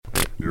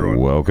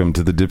Welcome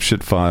to the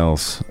Dipshit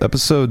Files,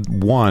 episode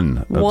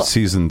 1 of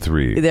season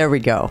 3. There we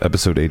go.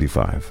 Episode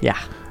 85. Yeah.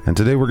 And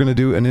today we're going to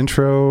do an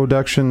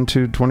introduction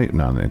to a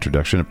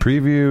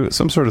preview,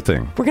 some sort of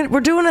thing.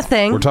 We're doing a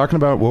thing. We're talking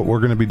about what we're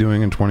going to be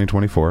doing in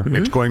 2024.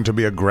 It's going to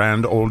be a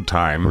grand old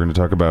time. We're going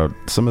to talk about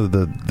some of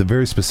the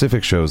very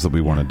specific shows that we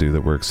want to do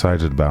that we're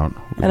excited about.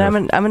 And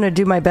I'm going to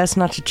do my best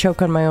not to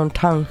choke on my own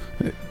tongue.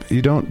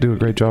 You don't do a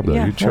great job though.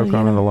 Yeah, you choke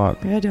on it a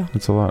lot. Yeah, I do.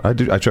 It's a lot. I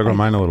choke on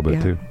mine a little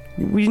bit too.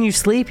 When you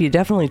sleep, you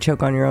definitely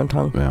choke on your own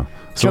tongue. Yeah.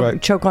 So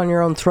choke on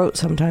your own throat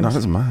sometimes. Not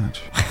as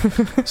much.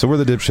 So we're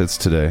the Dipshits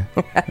today.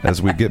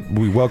 As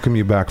we welcome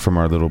you back from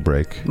our little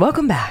break.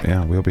 Welcome back.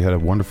 Yeah, we hope you had a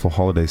wonderful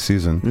holiday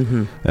season.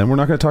 Mm-hmm. And we're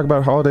not going to talk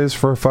about holidays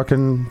for a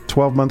fucking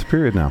 12-month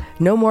period now.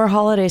 No more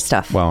holiday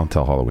stuff. Well,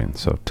 until Halloween.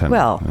 So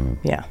 10.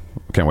 Yeah.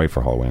 Can't wait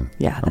for Halloween.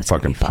 Yeah, I'm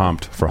fucking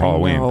pumped for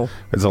Halloween.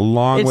 It's a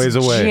long ways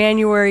away. It's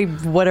January,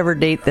 whatever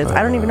date this.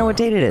 I don't even know what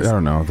date it is. I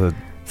don't know. The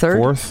 3rd?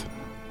 4th?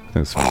 I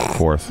think it's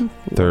 4th.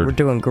 3rd. We're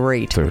doing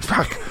great. 3rd.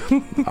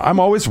 Fuck. I'm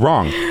always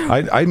wrong.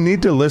 I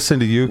need to listen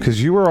to you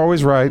because you are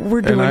always right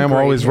and I am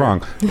always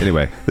wrong.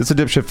 Anyway, this is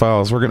the Dipshit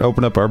Files. We're going to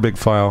open up our big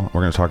file.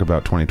 We're going to talk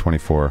about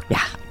 2024.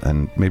 Yeah.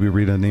 And maybe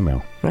read an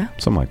email. Yeah.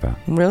 Something like that.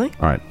 Really?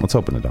 All right. Let's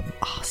open it up.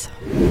 Awesome.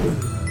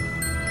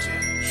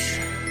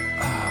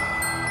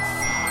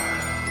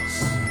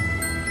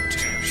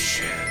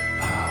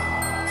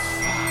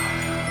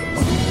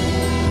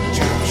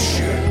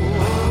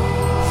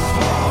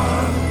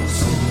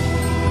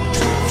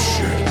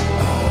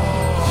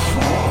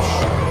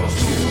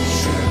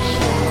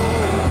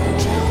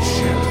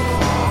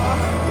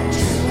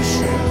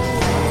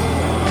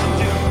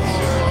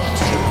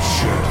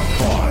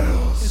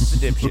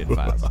 Dipshit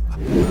Files.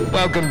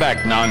 Welcome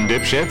back,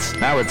 non-dipshits.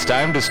 Now it's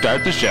time to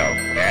start the show.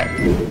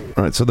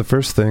 All right, so the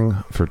first thing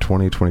for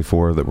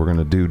 2024 that we're going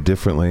to do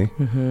differently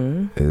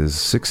is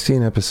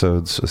 16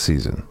 episodes a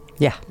season.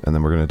 Yeah. And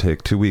then we're going to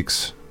take 2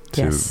 weeks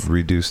to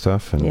redo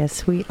stuff. And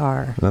yes, we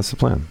are. And that's the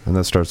plan. And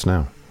that starts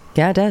now.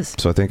 Yeah, it does.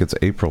 So I think it's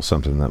April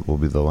something that will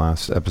be the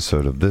last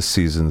episode of this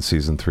season,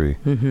 season 3.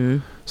 Mm-hmm.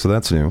 So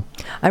that's new.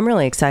 I'm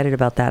really excited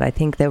about that. I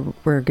think that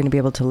we're going to be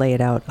able to lay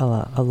it out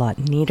a lot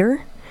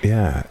neater.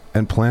 Yeah,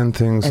 and plan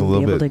things a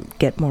little bit. And be able to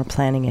get more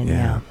planning in,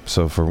 yeah.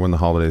 So for when the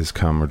holidays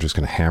come, we're just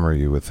going to hammer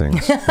you with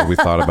things that we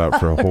thought about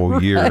for a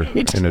whole year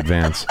in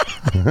advance.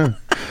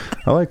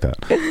 I like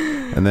that.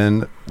 And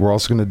then we're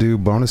also going to do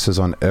bonuses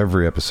on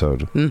every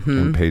episode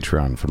in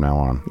Patreon from now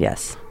on.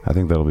 Yes. I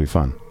think that'll be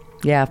fun.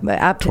 Yeah,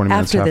 20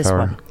 minutes, after this half hour.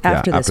 one.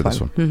 After this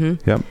one.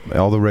 Mm-hmm. Yep,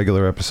 all the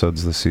regular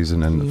episodes this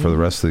season and for the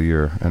rest of the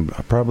year. And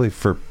probably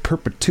for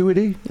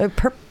perpetuity.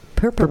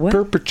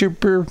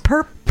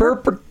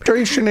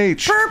 Perpetration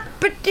H.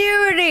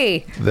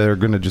 Perpetuity. They're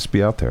going to just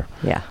be out there.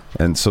 Yeah.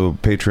 And so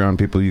Patreon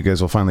people, you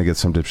guys will finally get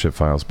some Dipshit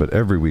Files, but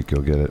every week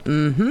you'll get it.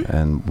 Mm-hmm.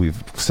 And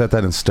we've set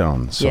that in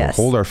stone. So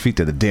hold our feet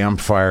to the damn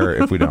fire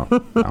if we don't.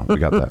 No, we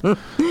got that.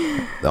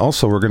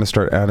 Also, we're going to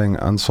start adding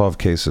unsolved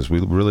cases. We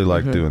really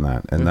like doing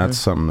that. And that's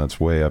something that's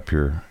way up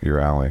your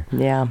alley.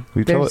 Yeah.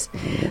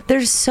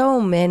 There's so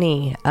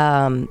many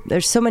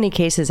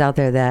cases out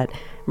there that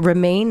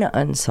remain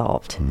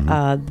unsolved.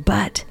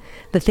 But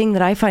the thing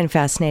that I find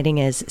fascinating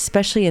is,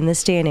 especially in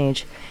this day and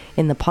age,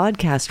 in the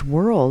podcast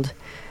world,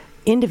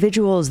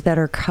 individuals that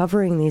are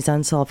covering these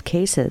unsolved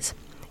cases,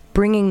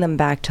 bringing them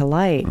back to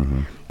light,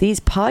 these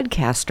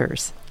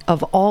podcasters,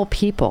 of all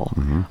people,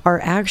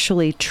 are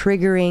actually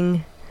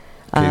triggering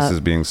cases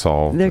being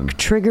solved. They're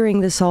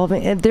triggering the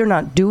solving. They're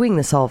not doing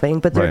the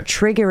solving, but they're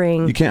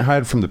triggering. You can't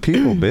hide from the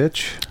people,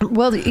 bitch.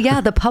 Well, yeah,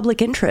 the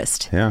public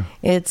interest. Yeah.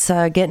 It's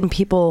getting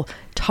people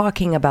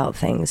talking about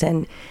things.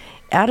 And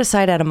out of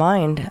sight, out of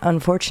mind,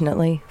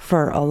 unfortunately,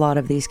 for a lot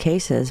of these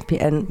cases.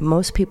 And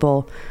most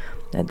people,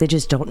 they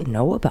just don't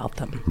know about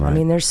them. Right. I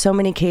mean, there's so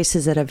many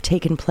cases that have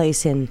taken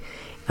place in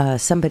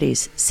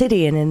somebody's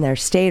city and in their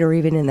state or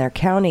even in their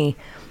county,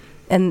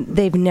 and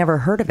they've never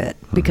heard of it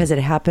because it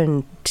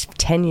happened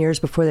 10 years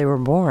before they were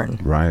born.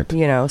 Right.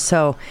 You know,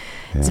 so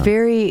it's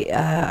very,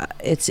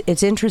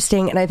 it's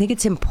interesting. And I think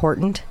it's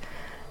important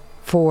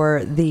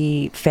for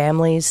the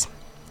families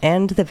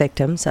and the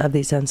victims of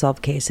these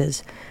unsolved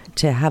cases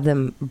to have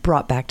them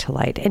brought back to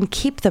light and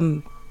keep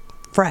them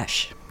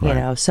fresh, you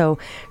know. So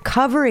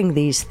covering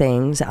these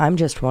things, I'm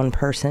just one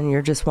person,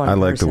 you're just one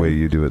person. I like the way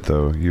you do it,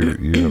 though.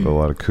 You have a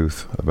lot of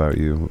couth about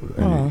you,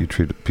 and you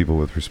treat people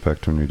with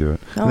respect when you do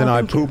it. And then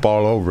I poop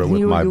all over it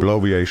with my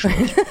bloviation.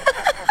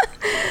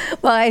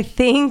 Well, I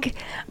think,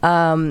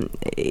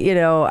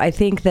 I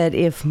think that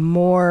if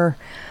more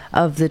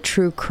of the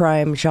true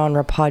crime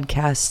genre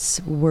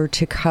podcasts were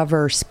to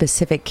cover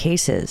specific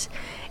cases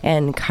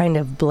and kind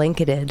of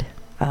blanketed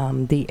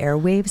the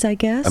airwaves, I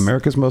guess.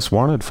 America's Most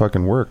Wanted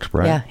fucking worked,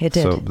 right? Yeah, it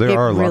did. So there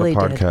are a lot really of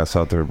podcasts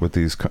out there with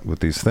these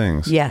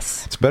things.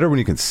 Yes. It's better when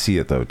you can see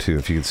it, though, too.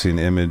 If you can see an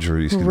image or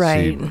you can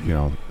see,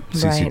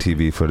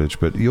 CCTV footage,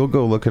 but you'll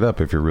go look it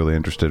up if you're really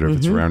interested, or if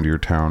it's around your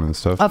town and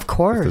stuff. Of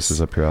course. If this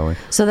is up your alley.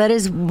 So that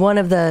is one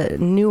of the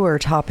newer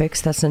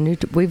topics. That's a new.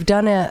 We've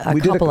done a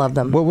couple of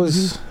them. What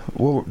was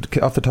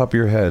off the top of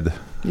your head?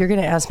 You're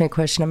going to ask me a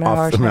question. I'm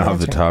Off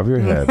the top of your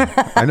head.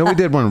 I know we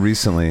did one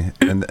recently,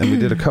 and we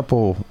did a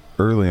couple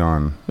early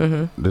on,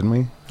 didn't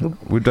we?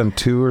 We've done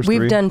 2 or 3.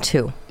 We've done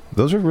 2.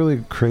 Those are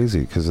really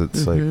crazy because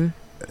it's like,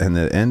 and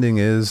the ending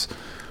is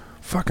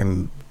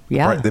fucking.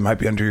 Yeah. Right, they might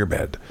be under your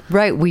bed.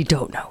 Right. We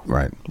don't know.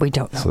 Right. We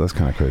don't know. So that's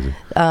kind of crazy.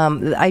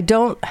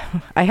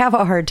 I have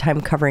a hard time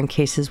covering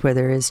cases where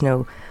there is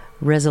no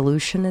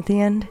resolution at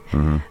the end.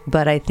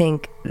 But I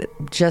think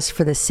just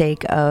for the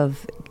sake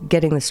of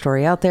getting the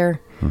story out there,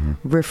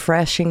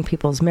 refreshing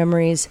people's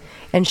memories,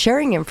 and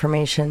sharing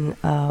information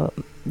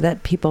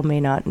that people may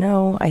not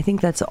know, I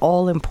think that's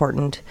all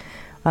important.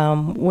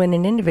 When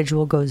an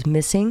individual goes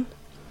missing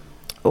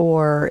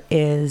or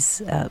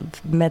is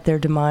met their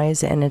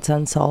demise and it's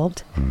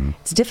unsolved,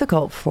 it's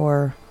difficult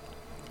for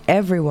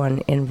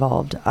everyone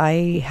involved.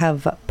 I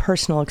have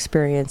personal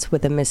experience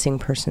with a missing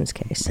persons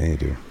case. Yeah, you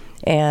do.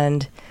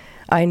 And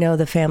I know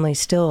the family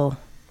still,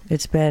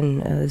 it's been,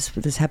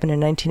 this happened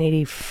in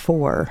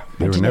 1984,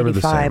 they were never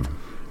the same.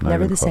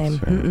 Never the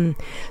same.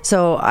 Yeah.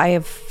 So I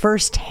have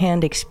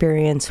firsthand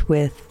experience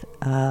with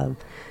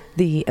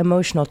the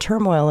emotional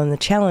turmoil and the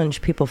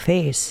challenge people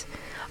face.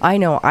 I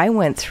know I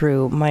went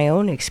through my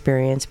own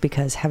experience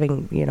because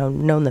having,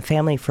 known the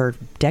family for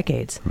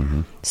decades.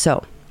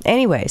 So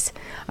anyways,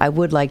 I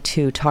would like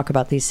to talk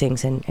about these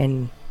things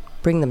and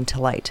bring them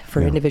to light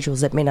for individuals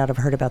that may not have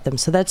heard about them.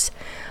 So that's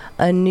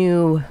a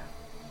new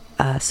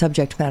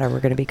subject matter we're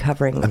going to be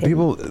covering. And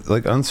people,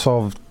 like,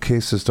 unsolved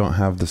cases don't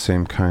have the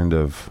same kind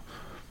of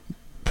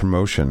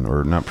promotion,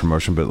 or not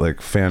promotion, but like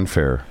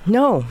fanfare.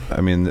 No.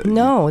 I mean,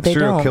 no, they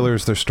serial don't.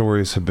 killers, their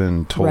stories have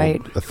been told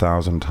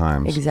 1,000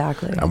 times.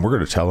 Exactly. And we're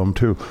going to tell them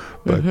too.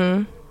 But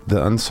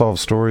the unsolved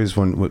stories,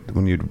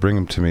 when you bring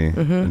them to me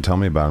and tell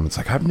me about them, it's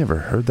like, I've never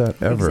heard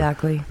that ever.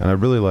 Exactly. And I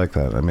really like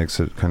that. It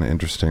makes it kind of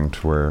interesting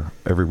to where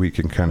every week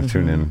you can kind of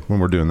tune in when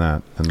we're doing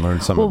that and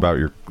learn something about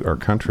our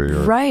country.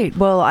 Right.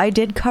 Well, I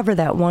did cover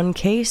that one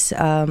case.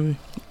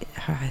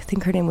 I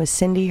think her name was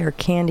Cindy or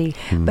Candy,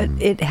 but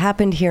it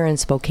happened here in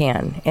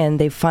Spokane, and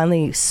they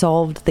finally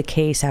solved the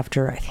case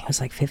after, I think it was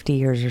like 50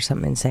 years or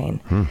something insane.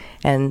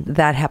 And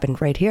that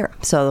happened right here.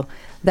 So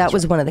that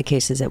was one of the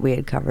cases that we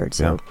had covered.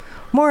 So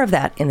more of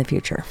that in the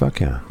future.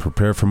 Fuck yeah.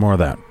 Prepare for more of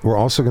that. We're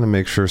also going to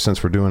make sure,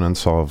 since we're doing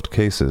unsolved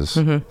cases,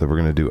 that we're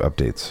going to do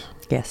updates.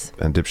 Yes.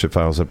 And Dipshit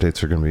Files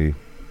updates are going to be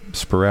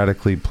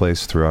sporadically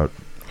placed throughout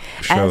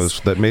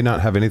shows that may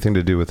not have anything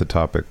to do with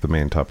the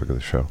main topic of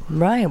the show.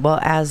 Right. Well,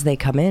 as they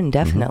come in,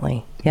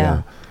 definitely.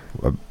 Yeah.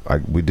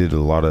 We did a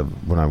lot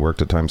of, when I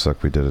worked at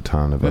TimeSuck, we did a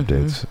ton of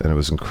updates, and it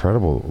was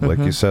incredible. Like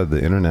you said,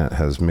 the internet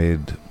has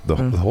made the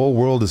whole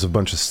world is a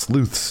bunch of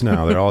sleuths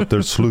now. They're all out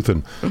there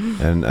sleuthing.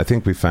 And I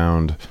think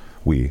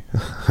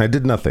I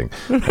did nothing,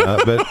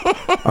 but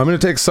I'm going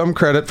to take some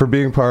credit for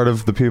being part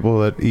of the people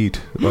that eat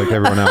like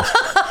everyone else.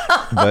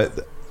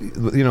 But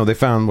they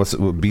found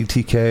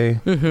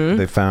BTK.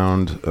 They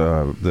found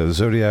the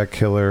Zodiac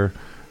Killer.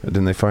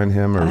 Didn't they find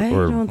him? I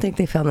don't think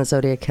they found the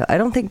Zodiac Killer. I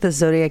don't think the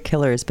Zodiac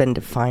Killer has been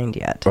defined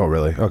yet. Oh,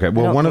 really? Okay.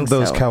 Well, one of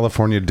those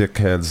California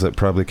dickheads that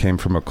probably came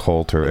from a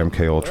cult or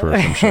MK Ultra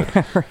or some shit.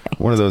 Right.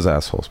 One of those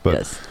assholes.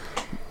 But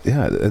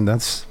yeah, and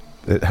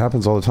it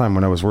happens all the time.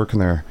 When I was working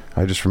there,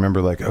 I just remember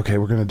like, okay,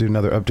 we're going to do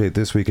another update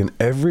this week. And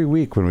every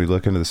week when we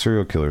look into the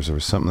serial killers, there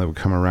was something that would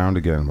come around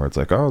again where it's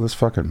like, oh, this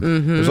fucking...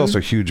 There's also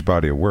a huge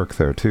body of work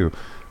there too.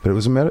 But it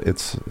was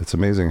it's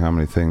amazing how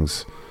many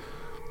things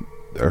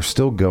are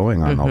still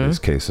going on all these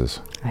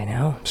cases. I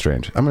know.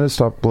 Strange. I'm going to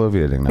stop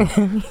bloviating now.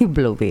 You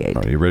bloviate.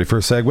 Are you ready for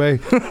a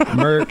segue?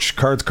 Merch.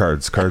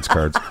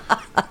 Cards.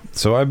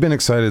 So I've been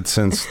excited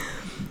since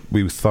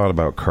we thought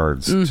about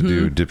cards to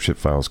do Dipshit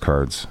Files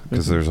cards,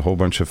 because there's a whole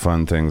bunch of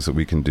fun things that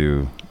we can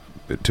do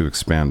to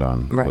expand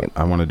on. Right. But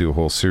I want to do a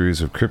whole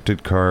series of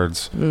cryptid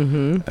cards,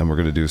 and we're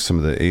going to do some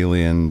of the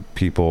alien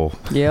people.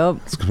 Yep.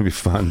 It's going to be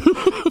fun.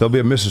 There'll be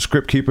a Mr.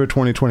 Script Keeper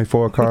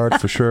 2024 card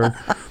for sure,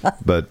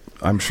 but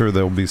I'm sure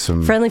there'll be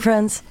some... Friendly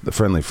friends. The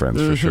friendly friends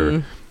for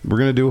sure. We're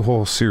going to do a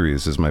whole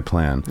series is my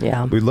plan.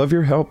 Yeah. We'd love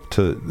your help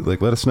to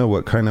let us know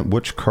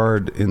which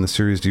card in the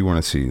series do you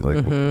want to see?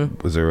 Like,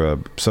 was there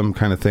some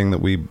kind of thing that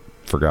we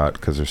forgot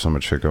because there's so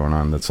much shit going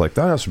on that's like,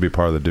 that has to be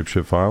part of the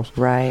Dipshit Files.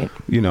 Right.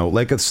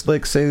 Like it's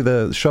like, say,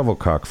 the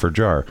Shovelcock for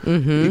Jar.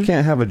 You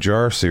can't have a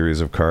Jar series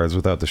of cards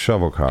without the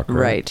Shovelcock,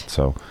 right?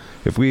 So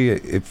if we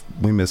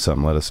miss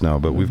something, let us know.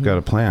 But we've got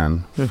a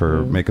plan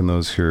for making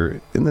those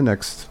here in the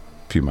next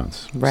few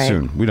months. Right.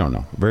 Soon. We don't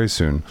know. Very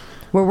soon.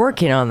 We're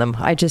working on them.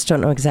 I just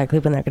don't know exactly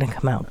when they're going to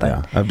come out. But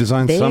yeah, I've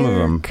designed some of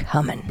them.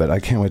 Coming. But I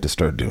can't wait to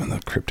start doing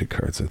the cryptic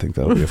cards. I think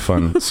that'll be a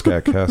fun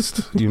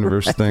SKATCAST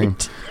universe thing.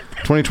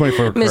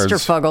 2024 cards. Mr.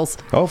 Fuggles.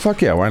 Oh,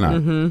 fuck yeah. Why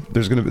not?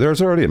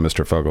 There's already a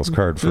Mr. Fuggles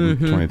card from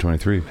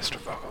 2023. Mr.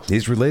 Fuggles.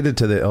 He's related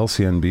to the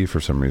LCNB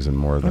for some reason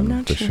more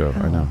than the show.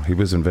 How. I know. He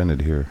was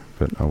invented here,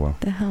 but oh well.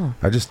 The hell?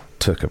 I just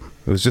took him.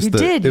 It was just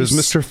it was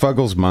Mr.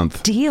 Fuggles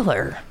month.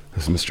 Dealer.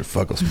 This is Mr.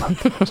 Fuggles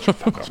Month. Mr.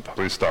 Fuggles,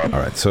 please stop. All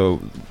right,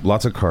 so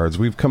lots of cards.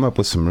 We've come up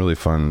with some really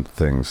fun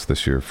things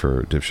this year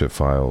for Dipshit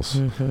Files.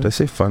 Did I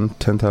say fun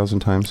 10,000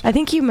 times? I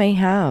think you may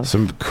have.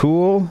 Some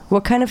cool.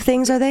 What kind of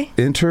things are they?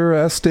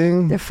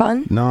 Interesting. They're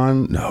fun?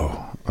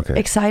 No. Okay.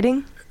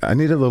 Exciting? I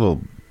need a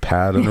little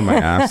pad under my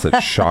ass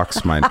that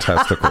shocks my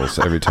testicles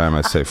every time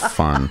I say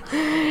fun,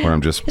 where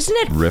I'm just Isn't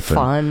it riffing.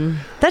 fun?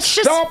 That's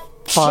just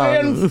Stop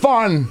fun. saying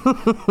fun.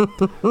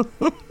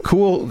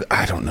 Cool.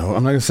 I don't know.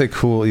 I'm not going to say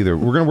cool either.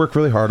 We're going to work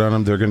really hard on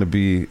them. They're going to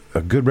be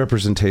a good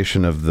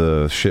representation of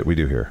the shit we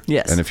do here.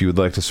 Yes. And if you would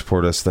like to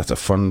support us, that's a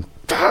fun.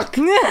 Fuck.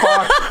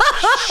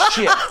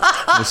 Shit.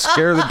 To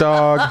scare the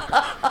dog.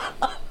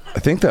 I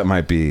think that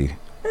might be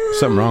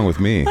something wrong with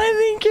me. I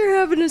think you're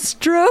having a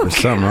stroke. There's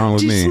something wrong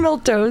with Do me. you smell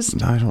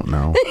toast? I don't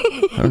know.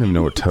 I don't even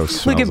know what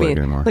toast smells Look at me. like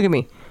anymore. Look at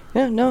me.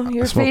 Yeah, no,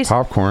 your I smell face.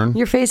 popcorn.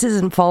 Your face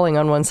isn't falling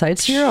on one side,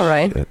 so you're all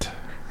right. Shit.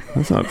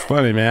 That's not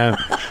funny, man.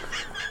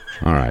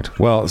 All right.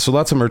 Well, so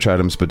lots of merch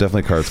items, but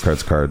definitely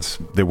cards.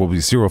 There will be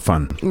zero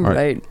fun. All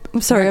Right.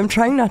 I'm sorry. I'm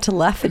trying not to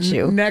laugh at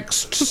you.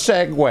 Next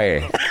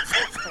segue.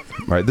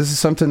 All right. This is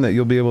something that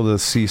you'll be able to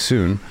see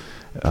soon,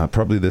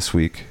 probably this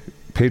week.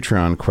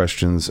 Patreon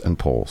questions and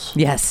polls.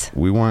 Yes.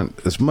 We want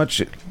as much.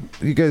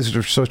 You guys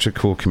are such a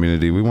cool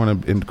community. We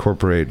want to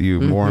incorporate you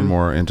more and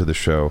more into the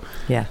show,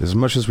 Yeah. as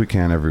much as we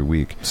can every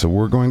week. So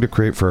we're going to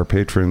create for our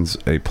patrons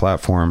a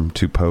platform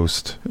to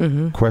post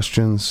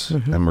questions,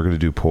 and we're going to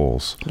do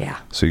polls. Yeah.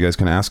 So you guys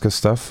can ask us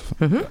stuff,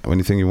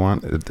 anything you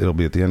want. It'll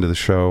be at the end of the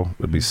show.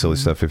 It'll be silly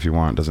stuff if you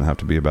want. It doesn't have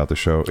to be about the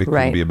show. It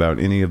Right. can be about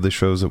any of the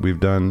shows that we've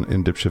done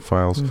in Dipshit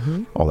Files,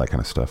 all that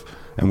kind of stuff.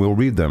 And we'll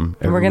read them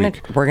And every we're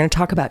week. gonna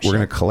talk about We're shit.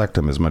 going to collect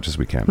them as much as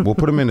we can. We'll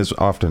put them in as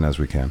often as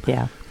we can.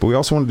 Yeah. But we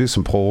also want to do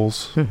some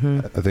polls.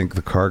 I think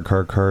the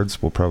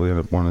cards, we'll probably end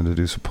up wanting to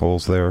do some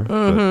polls there.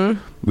 But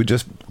we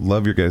just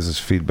love your guys'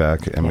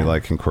 feedback, and we Yeah.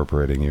 like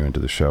incorporating you into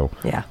the show.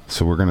 Yeah.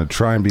 So we're going to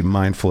try and be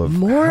mindful of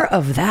More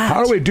of that.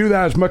 How do we do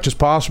that as much as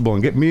possible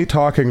and get me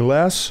talking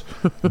less,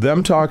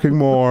 them talking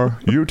more,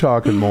 you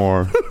talking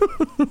more?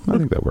 I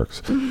think that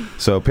works.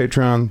 So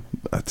Patreon,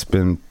 it's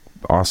been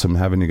awesome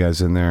having you guys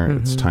in there.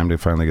 It's time to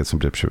finally get some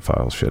Dipshit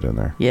Files shit in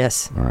there.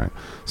 Yes. All right.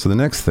 So the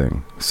next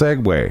thing,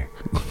 segue.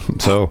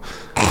 So,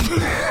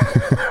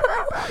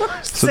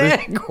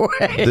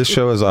 Segue. this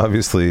show is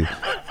obviously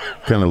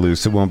kind of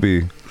loose. It won't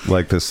be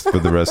like this for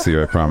the rest of the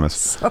year, I promise.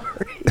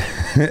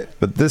 Sorry.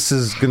 But this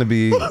is going to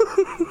be,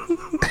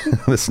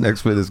 this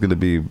next bit is going to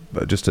be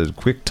just a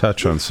quick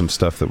touch on some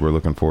stuff that we're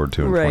looking forward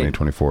to in Right.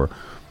 2024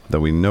 that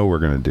we know we're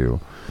going to do.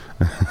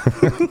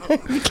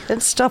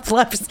 Can't stop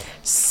laughing.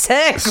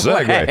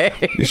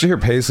 Segue. You should hear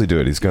Paisley do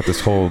it. He's got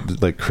this whole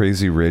like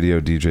crazy radio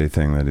DJ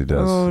thing that he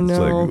does. Oh, It's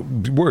no.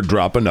 like, we're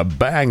dropping a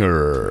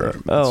banger.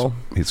 Oh.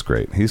 He's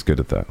great. He's good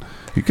at that.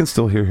 You can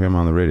still hear him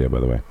on the radio, by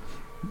the way.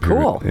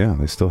 Cool. Yeah,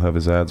 they still have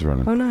his ads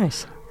running. Oh,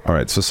 nice. All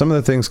right, so some of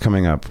the things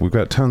coming up, we've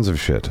got tons of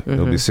shit.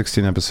 It'll be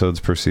 16 episodes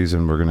per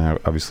season. We're going to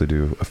obviously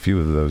do a few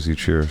of those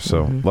each year,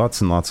 so lots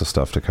and lots of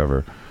stuff to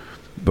cover.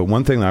 But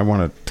one thing that I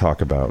want to talk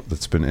about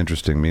that's been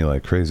interesting me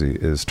like crazy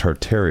is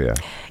Tartaria.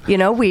 You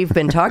know, we've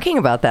been talking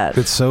about that.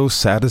 It's so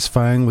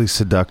satisfyingly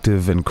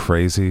seductive and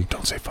crazy.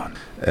 Don't say fun.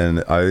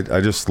 And I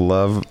just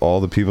love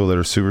all the people that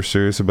are super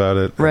serious about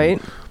it.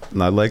 Right.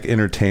 And I like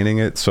entertaining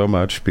it so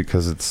much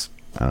because it's,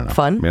 I don't know.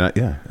 Fun? I mean,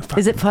 yeah. Fun.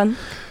 Is it fun?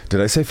 Did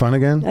I say fun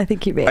again? I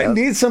think you may I have.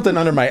 need something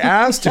under my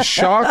ass to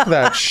shock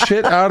that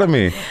shit out of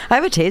me. I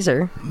have a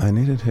taser. I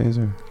need a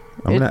taser.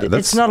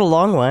 It's not a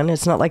long one.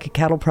 It's not like a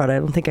cattle prod. I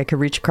don't think I could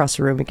reach across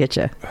the room and get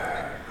you.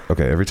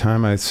 Okay, every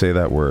time I say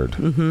that word.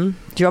 Do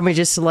you want me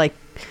just to like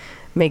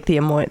make the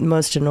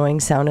most annoying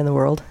sound in the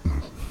world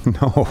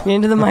No.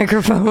 into the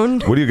microphone?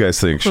 What do you guys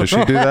think? Should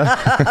she do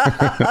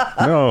that?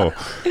 No.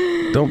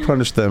 Don't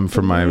punish them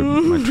for my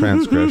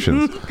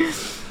transgressions.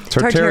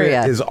 Tartaria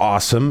Tartaria. is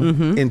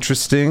awesome,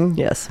 interesting.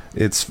 Yes.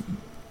 It's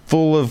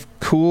full of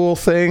cool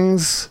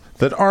things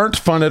that aren't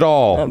fun at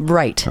all.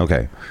 Right.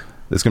 Okay.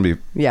 It's going to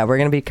be Yeah, we're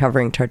going to be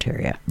covering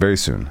Tartaria. very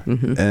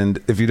soon. And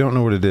if you don't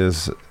know what it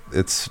is,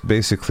 it's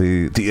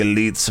basically the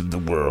elites of the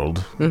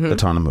world,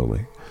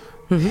 Autonomuli,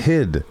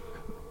 hid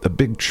a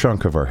big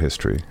chunk of our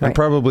history. And Right.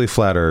 probably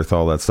flat earth,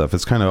 all that stuff.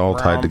 It's kind of all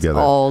tied together.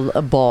 All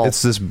a ball.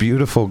 It's this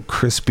beautiful,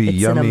 crispy, It's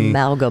yummy an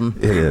amalgam.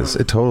 It is.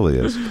 It totally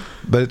is.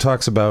 But it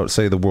talks about,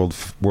 say, the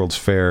World's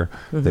Fair.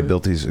 They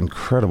built these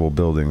incredible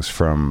buildings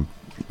from,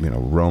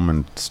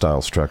 Roman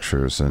style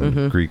structures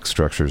and Greek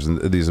structures and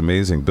these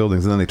amazing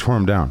buildings, and then they tore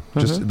them down.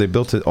 Just they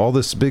built it all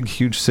this big,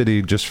 huge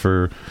city just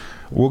for.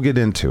 We'll get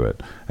into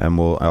it, and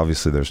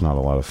obviously there's not a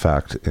lot of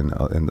fact in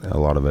a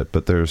lot of it,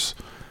 but there's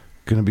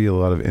going to be a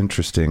lot of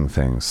interesting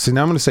things. See,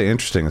 now I'm going to say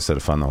interesting instead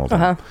of fun the whole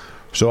time.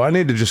 So I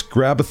need to just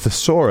grab a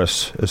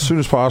thesaurus as soon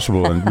as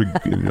possible and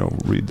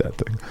read that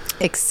thing.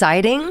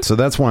 Exciting. So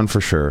that's one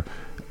for sure.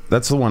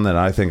 That's the one that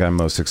I think I'm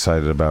most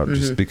excited about,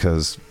 just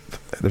because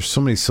there's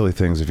so many silly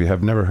things. If you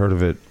have never heard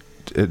of it,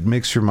 it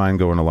makes your mind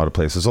go in a lot of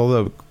places.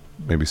 Although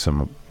maybe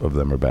some of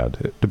them are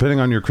bad. Depending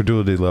on your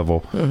credulity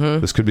level,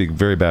 this could be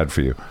very bad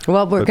for you.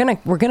 Well, we're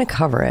gonna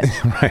cover it,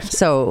 right?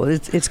 So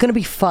it's gonna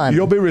be fun.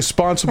 You'll be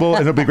responsible,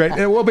 and it'll be great.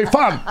 It will be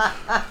fun.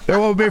 It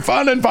will be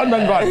fun and fun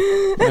and fun.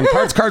 And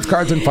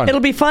cards and fun.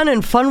 It'll be fun,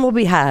 and fun will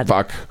be had.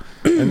 Fuck.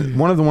 And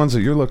one of the ones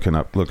that you're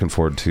looking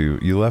forward to,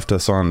 you left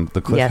us on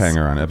the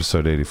cliffhanger on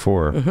episode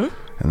 84,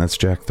 and that's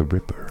Jack the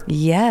Ripper.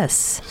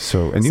 Yes.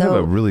 So you have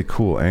a really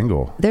cool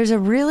angle. There's a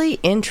really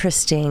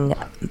interesting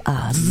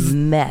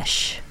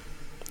mesh.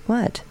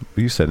 What?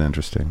 You said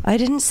interesting. I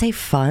didn't say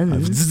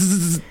fun.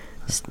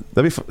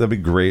 That'd be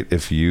great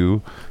if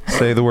you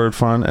say the word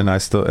fun and I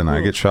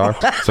get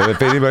shocked. So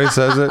if anybody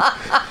says it,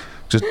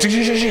 just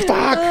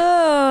fuck.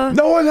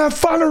 No one have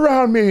fun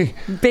around me.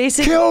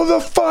 Kill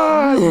the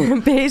fun.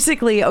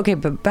 Basically, okay,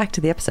 but back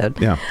to the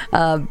episode. Yeah.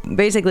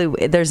 Basically,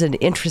 there's an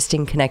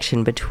interesting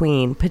connection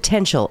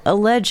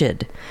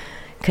alleged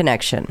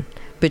connection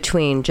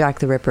between Jack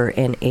the Ripper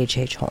and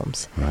H.H.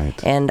 Holmes. Right.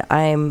 And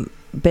I'm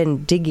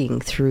been digging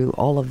through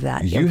all of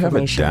that information. You have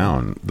it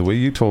down. The way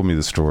you told me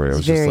the story, I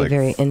was very, just like...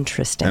 very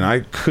interesting. And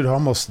I could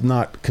almost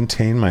not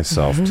contain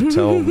myself to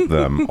tell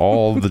them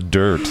all the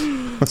dirt.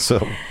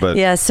 So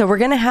we're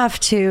going to have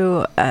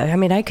to...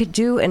 I could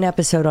do an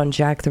episode on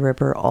Jack the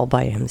Ripper all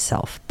by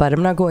himself, but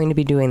I'm not going to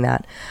be doing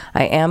that.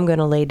 I am going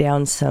to lay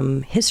down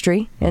some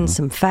history and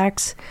some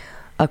facts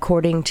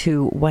according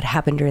to what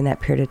happened during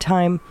that period of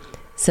time,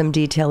 some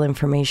detailed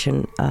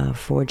information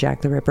for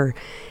Jack the Ripper,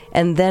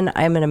 and then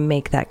I'm going to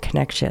make that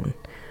connection.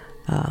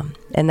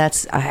 And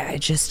that's,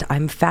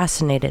 I'm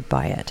fascinated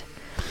by it.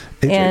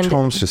 H.H.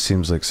 Holmes just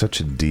seems like such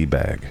a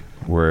D-bag,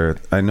 where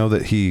I know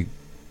that he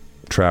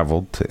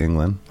traveled to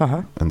England,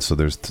 and so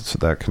there's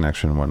that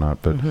connection and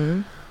whatnot, but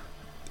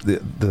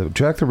the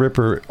Jack the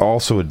Ripper,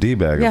 also a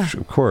D-bag,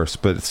 of course,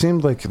 but it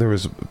seemed like there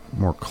was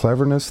more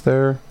cleverness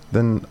there.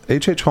 Then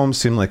H.H. Holmes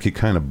seemed like he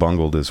kind of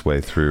bungled his way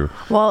through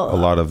a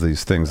lot of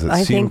these things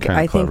that seemed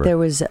kind of clever. I think there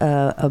was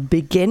a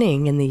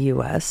beginning in the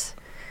U.S.,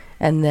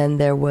 and then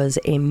there was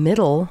a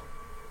middle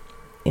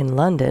in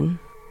London,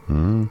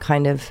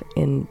 kind of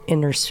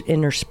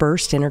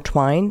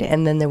intertwined,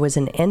 and then there was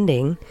an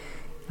ending,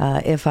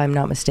 if I'm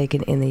not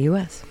mistaken, in the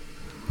U.S.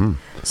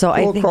 So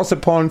I think across the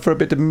pond for a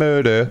bit of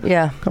murder.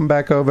 Yeah. Come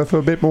back over for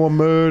a bit more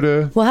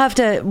murder. We'll have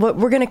to.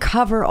 We're going to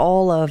cover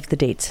all of the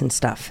dates and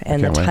stuff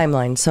and the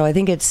timeline. So I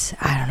think I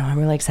don't know. I'm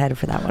really excited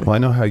for that one. Well, I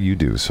know how you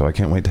do, so I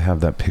can't wait to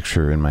have that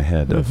picture in my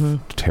head of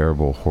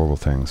terrible, horrible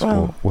things.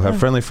 We'll have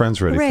friendly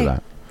friends ready for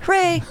that.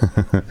 Hooray!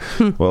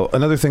 Well,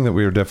 another thing that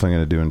we are definitely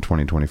going to do in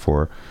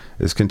 2024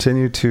 is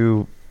continue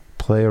to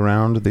play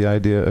around the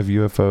idea of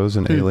UFOs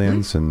and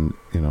aliens and,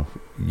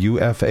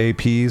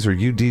 UFAPs or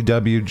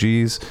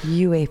UDWGs.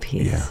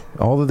 UAPs. Yeah.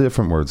 All the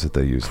different words that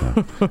they use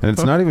now. And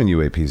it's not even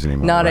UAPs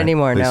anymore. Not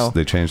anymore, no.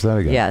 They changed that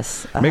again.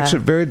 Yes. Makes it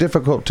very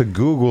difficult to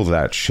Google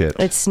that shit.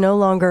 It's no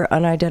longer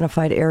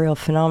unidentified aerial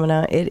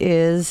phenomena.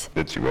 It's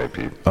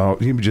UAP. Oh,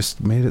 you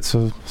just made it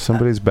so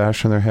somebody's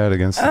bashing their head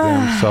against the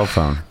damn cell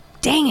phone.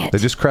 Dang it. They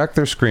just cracked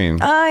their screen.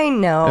 I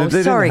know.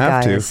 Sorry,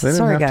 guys.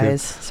 Sorry,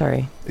 guys.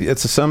 Sorry.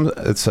 It's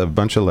a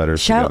bunch of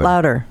letters. Shout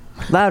together.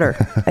 Louder.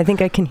 I think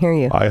I can hear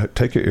you.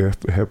 Take your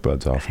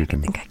earbuds off. I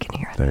think I can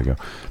hear it. There you go.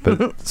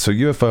 But so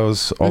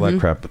UFOs, all that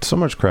crap, but so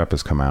much crap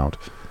has come out.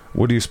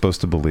 What are you supposed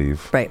to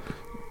believe? Right.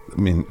 I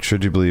mean,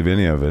 should you believe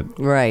any of it?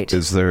 Right.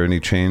 Is there any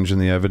change in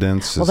the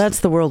evidence? Well, that's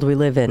the world we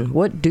live in.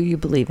 What do you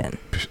believe in?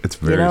 It's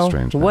very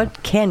strange now.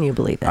 What can you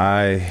believe in?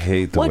 I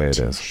hate the way it is.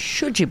 What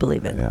should you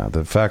believe in? Yeah,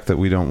 the fact that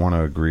we don't want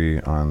to agree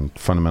on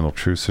fundamental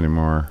truths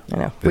anymore. I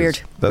know.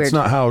 Weird. That's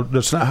not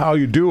how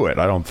you do it,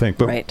 I don't think,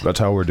 but that's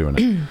how we're doing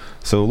it.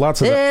 So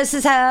lots of this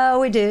is how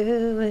we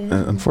do it.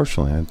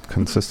 Unfortunately,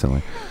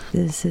 consistently.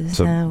 This is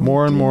so how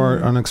more and more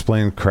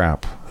unexplained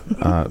crap.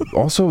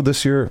 Also,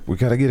 this year, we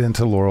got to get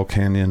into Laurel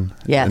Canyon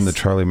and the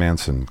Charlie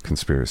Manson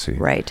conspiracy.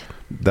 Right.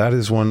 That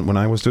is one, when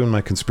I was doing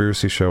my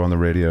conspiracy show on the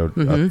radio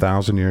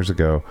 1,000 years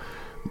ago,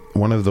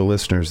 one of the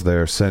listeners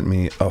there sent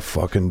me a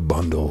fucking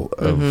bundle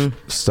of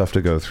stuff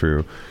to go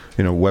through.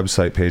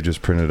 Website pages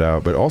printed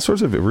out, but all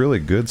sorts of really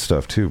good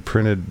stuff too.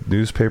 Printed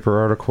newspaper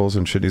articles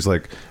and shit. He's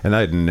like, and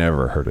I'd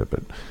never heard of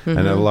it.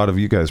 And a lot of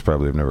you guys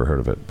probably have never heard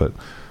of it, but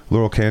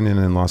Laurel Canyon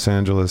in Los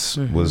Angeles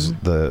was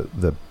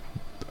the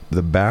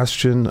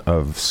bastion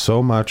of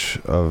so much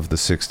of the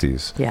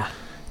 60s. Yeah.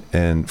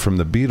 And from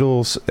the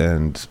Beatles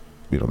and,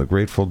 the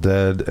Grateful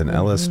Dead and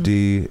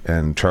LSD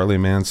and Charlie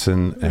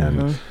Manson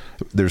and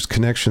there's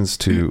connections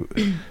to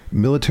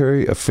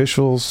military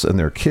officials and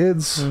their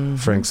kids.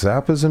 Frank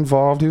Zappa's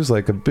involved. He was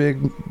like a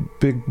big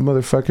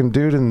motherfucking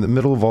dude in the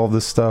middle of all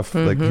this stuff.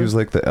 Like he was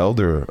like the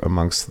elder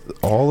amongst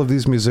all of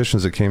these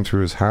musicians that came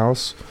through his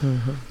house.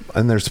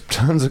 And there's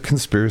tons of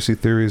conspiracy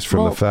theories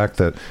from the fact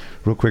that,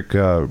 real quick,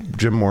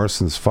 Jim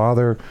Morrison's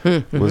father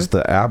was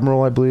the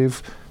admiral, I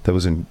believe, that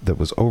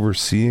was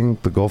overseeing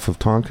the Gulf of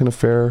Tonkin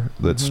affair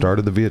that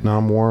started the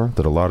Vietnam War,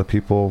 that a lot of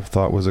people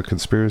thought was a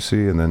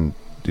conspiracy, and then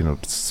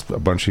a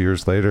bunch of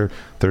years later,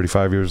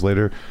 35 years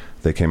later,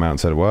 they came out and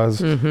said it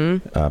was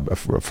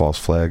a false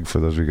flag.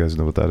 For those of you guys who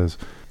know what that is,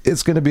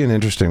 It's going to be an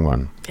interesting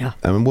one. Yeah.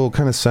 I mean, we'll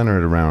kind of center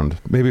it around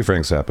maybe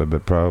Frank Zappa,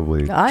 but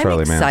probably I'm Charlie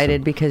Manson.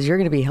 excited because you're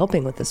going to be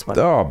helping with this one.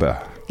 Oh,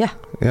 but Yeah.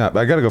 yeah,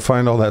 I got to go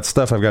find all that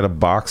stuff. I've got a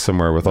box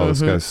somewhere with all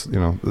this guy's,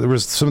 there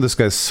was some of this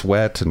guy's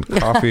sweat and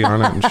coffee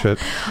on it and shit.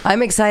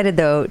 I'm excited,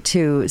 though,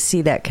 to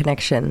see that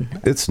connection.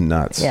 It's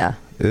nuts. Yeah.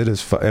 It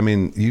is. I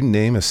mean, you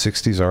name a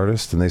 60s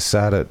artist and they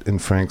sat in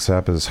Frank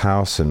Zappa's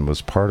house and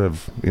was part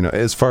of,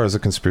 as far as the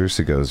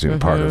conspiracy goes,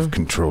 part of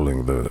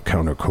controlling the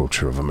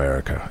counterculture of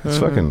America.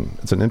 It's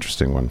it's an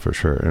interesting one for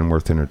sure and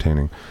worth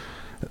entertaining.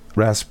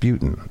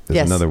 Rasputin is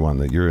another one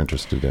that you're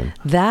interested in.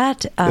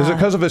 That is it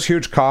because of his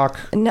huge cock?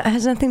 No, it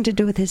has nothing to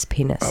do with his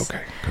penis.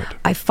 Okay, good.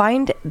 I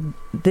find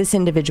this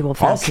individual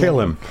fascinating. I'll kill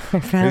him.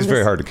 He's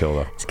very hard to kill,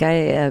 though. This guy,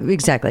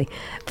 exactly.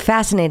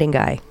 Fascinating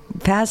guy.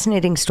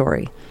 Fascinating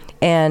story.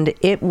 And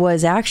it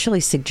was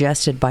actually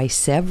suggested by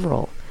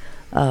several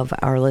of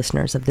our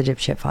listeners of the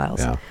Dipshit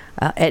Files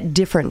at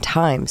different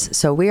times.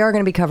 So we are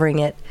going to be covering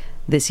it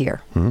this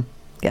year. Mm-hmm.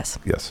 Yes.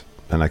 Yes.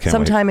 And I can't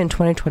sometime wait in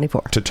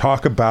 2024. to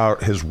talk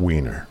about his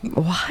wiener.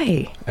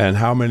 Why? And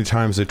how many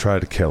times they tried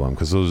to kill him,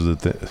 because those are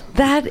the things.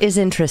 That is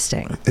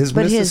interesting. His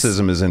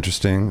mysticism is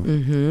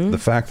interesting. The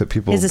fact that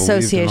people his believed in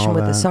association all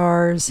with that. the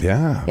SARS.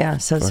 Yeah. Yeah.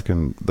 So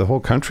the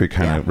whole country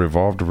kind of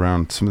revolved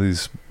around some of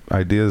these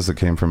ideas that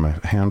came from a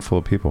handful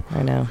of people.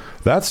 I know.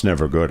 That's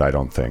never good, I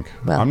don't think.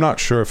 Well, I'm not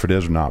sure if it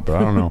is or not, but I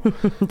don't know.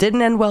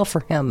 Didn't end well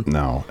for him.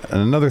 No.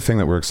 And another thing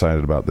that we're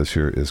excited about this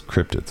year is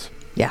cryptids.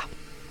 Yeah.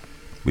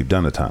 We've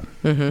done a ton.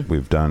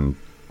 We've done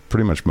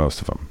pretty much most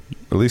of them.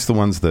 At least the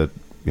ones that,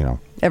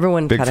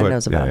 everyone kind of Bigfoot,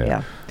 knows about.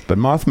 Yeah. But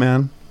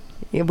Mothman,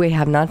 We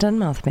have not done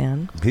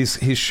Mothman.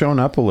 he's shown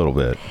up a little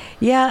bit.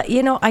 Yeah,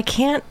 I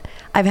can't.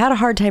 I've had a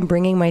hard time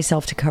bringing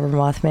myself to cover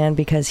Mothman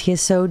because he is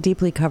so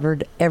deeply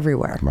covered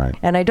everywhere. Right.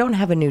 And I don't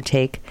have a new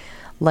take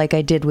like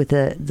I did with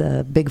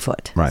the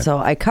Bigfoot. Right. So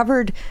I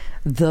covered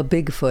the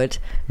Bigfoot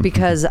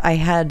because I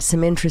had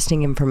some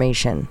interesting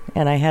information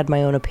and I had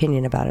my own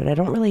opinion about it. I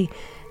don't really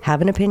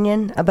have an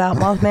opinion about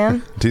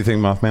Mothman. Do you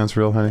think Mothman's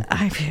real, honey?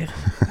 I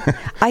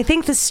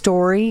think the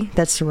story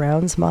that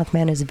surrounds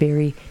Mothman is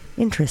very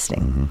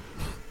interesting.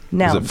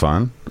 Now, is it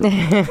fun?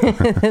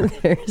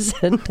 There's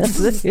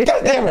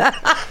another.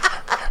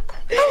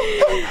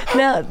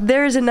 Now,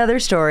 there's another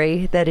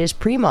story that is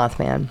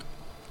pre-Mothman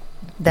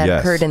that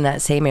occurred in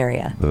that same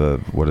area.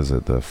 What is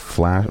it? The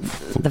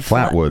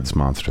Flatwoods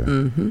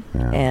monster.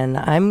 Yeah. And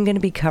I'm going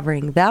to be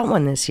covering that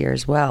one this year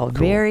as well.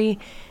 Cool. Very,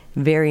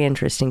 very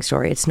interesting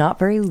story. It's not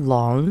very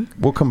long.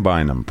 We'll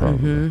combine them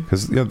probably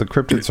because the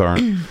cryptids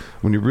aren't.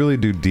 When you really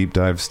do deep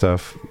dive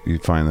stuff, you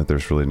find that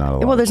there's really not a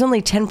lot. Well, there's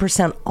only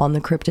 10% on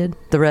the cryptid.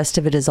 The rest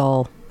of it is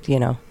all,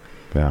 Yeah,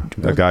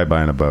 a guy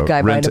buying a boat.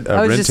 I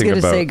was just going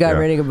to say guy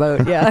renting a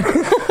boat. Yeah.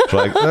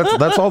 Like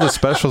that's all the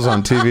specials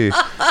on TV.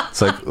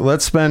 It's like,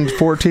 let's spend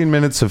 14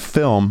 minutes of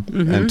film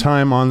and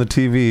time on the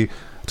TV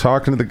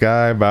talking to the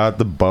guy about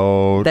the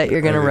boat that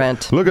you're going to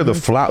rent. Look at the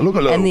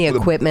the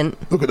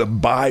equipment. Look at the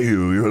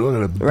bayou.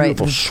 Look at the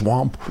beautiful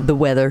swamp. The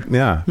weather.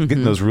 Yeah,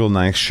 getting those real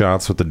nice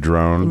shots with the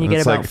drone. And you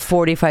get about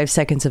 45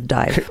 seconds of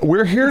dive.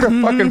 We're here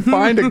to fucking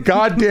find a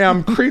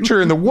goddamn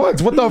creature in the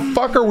woods. What the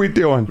fuck are we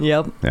doing?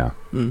 Yep. Yeah.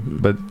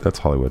 But that's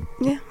Hollywood.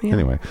 Yeah.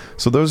 Anyway,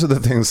 so those are the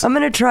things. I'm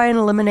going to try and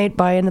eliminate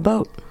buying the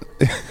boat.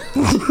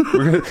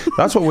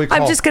 That's what we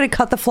call. I'm just going to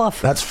cut the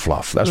fluff. That's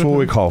fluff. That's what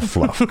we call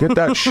fluff. Get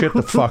that shit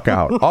the fuck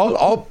out.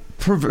 I'll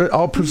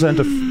present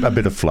a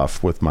bit of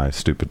fluff with my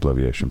stupid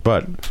bloviation,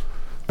 but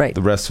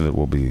the rest of it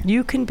will be.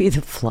 You can be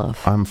the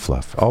fluff. I'm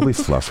fluff. I'll be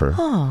fluffer.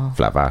 Oh.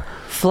 Fluffer.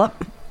 Fluff.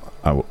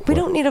 We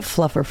don't need a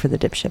fluffer for the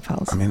Dipshit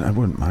Files. I mean, I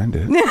wouldn't mind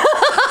it.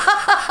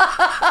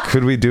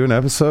 Could we do an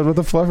episode with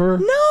a fluffer?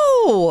 No.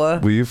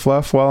 Will you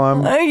fluff while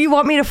I'm... You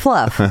want me to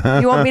fluff?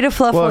 You want me to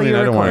fluff while you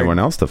record? I don't want anyone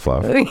else to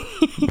fluff. I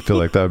feel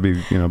like that would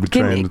be,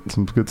 betraying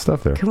some good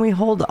stuff there. Can we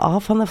hold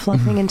off on the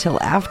fluffing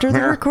until after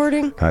the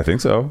recording? I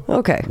think so.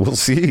 Okay. We'll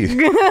see.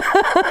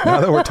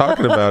 Now that we're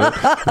talking about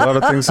it, a lot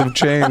of things have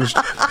changed.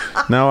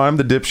 Now I'm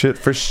the dipshit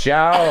for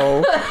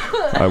show.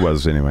 I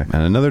was anyway.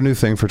 And another new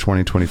thing for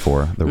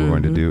 2024 that we're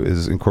going to do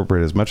is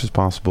incorporate as much as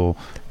possible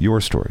your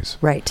stories.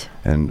 Right.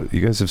 And you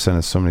guys have sent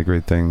us so many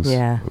great things.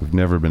 Yeah. We've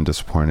never been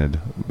disappointed.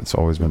 It's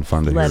always been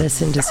fun to hear. Led us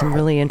into some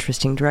really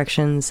interesting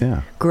directions.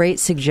 Yeah. Great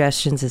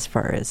suggestions as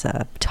far as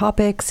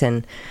topics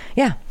and,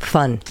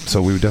 fun.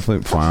 So we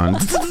definitely fun.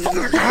 So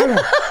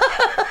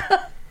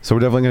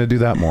we're definitely going to do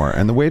that more.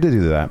 And the way to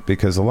do that,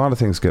 because a lot of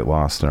things get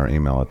lost in our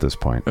email at this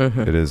point.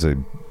 It is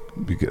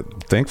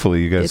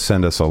thankfully, you guys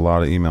send us a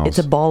lot of emails. It's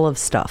a ball of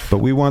stuff. But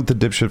we want the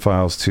Dipshit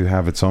Files to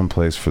have its own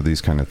place for these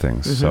kind of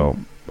things. So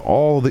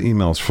all the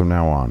emails from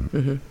now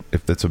on,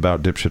 if it's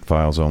about Dipshit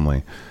Files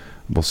only,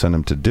 we'll send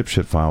them to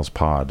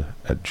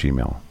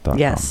dipshitfilespod@gmail.com.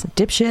 Yes,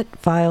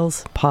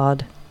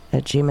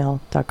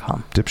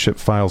 dipshitfilespod@gmail.com.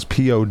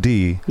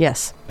 Dipshitfilespod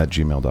yes.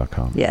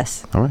 @gmail.com.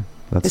 Yes. All right.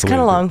 It's kind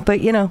of long, but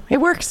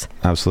it works.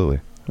 Absolutely.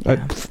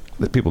 Yeah.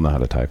 The people know how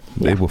to type.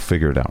 They will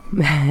figure it out.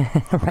 Right.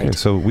 Okay,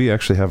 so we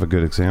actually have a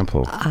good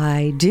example.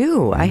 I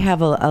do. I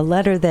have a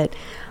letter that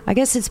I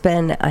guess it's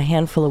been a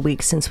handful of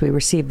weeks since we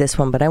received this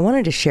one, but I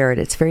wanted to share it.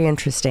 It's very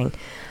interesting.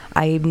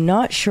 I'm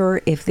not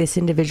sure if this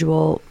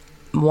individual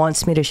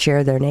wants me to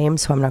share their name,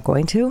 so I'm not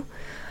going to.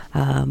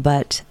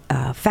 But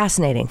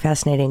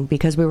fascinating,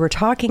 because we were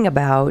talking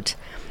about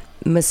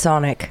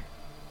Masonic.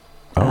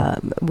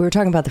 We were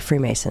talking about the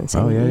Freemasons,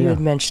 and you had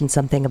mentioned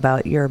something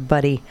about your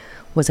buddy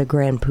was a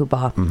Grand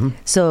Poobah. Mm-hmm.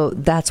 So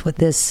that's what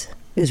this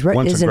is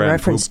in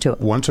reference to.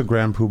 Once a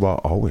Grand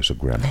Poobah, always a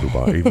Grand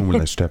Poobah, even when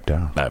they step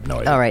down. I have no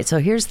idea. All right, so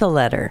here's the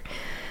letter.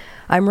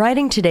 I'm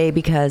writing today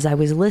because I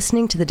was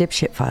listening to the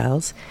Dipshit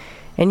Files,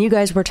 and you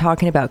guys were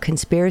talking about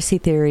conspiracy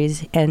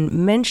theories and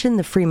mentioned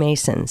the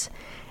Freemasons,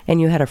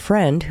 and you had a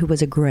friend who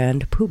was a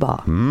Grand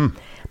Poobah. Mm.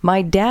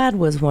 My dad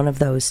was one of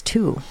those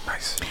too.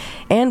 Nice.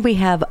 And we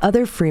have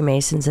other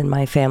Freemasons in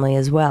my family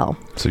as well.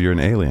 So you're an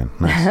alien.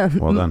 Nice.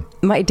 Well done.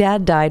 My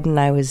dad died when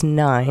I was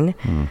 9,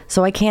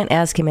 so I can't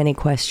ask him any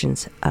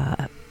questions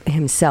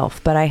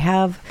himself, but I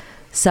have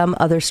some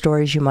other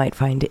stories you might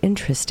find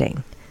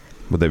interesting.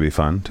 Would they be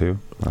fun too?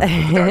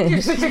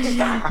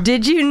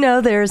 Did you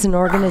know there is an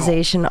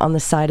organization on the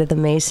side of the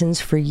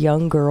Masons for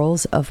young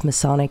girls of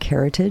Masonic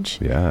heritage?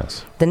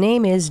 Yes. The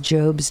name is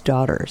Job's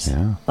Daughters,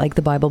 like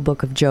the Bible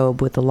book of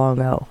Job with the long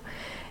O.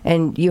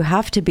 And you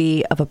have to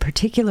be of a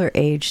particular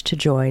age to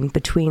join,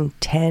 between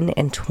 10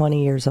 and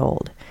 20 years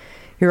old.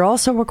 You're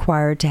also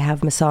required to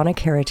have Masonic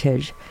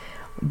heritage,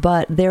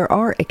 but there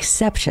are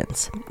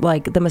exceptions,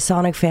 like the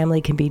Masonic family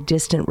can be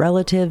distant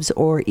relatives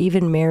or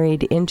even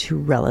married into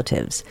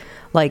relatives.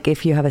 Like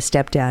if you have a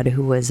stepdad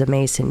who was a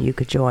Mason, you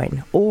could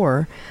join.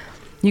 Or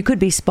you could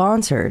be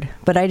sponsored,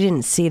 but I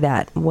didn't see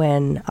that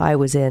when I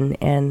was in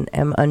and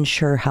am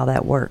unsure how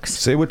that works.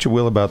 Say what you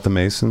will about the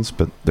Masons,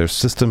 but their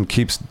system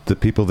keeps the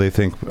people they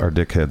think are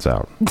dickheads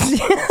out.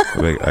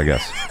 I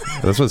guess.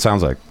 That's what it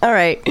sounds like. All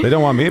right. They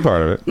don't want me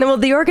part of it. No, well,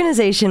 the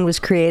organization was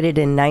created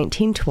in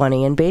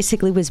 1920 and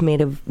basically was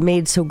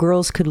made so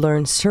girls could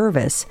learn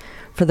service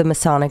for the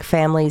Masonic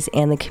families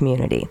and the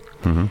community.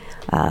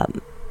 Mm-hmm.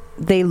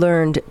 They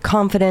learned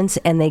confidence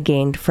and they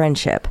gained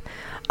friendship.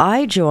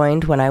 I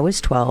joined when I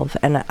was 12,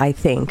 and I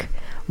think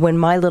when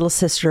my little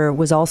sister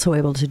was also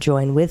able to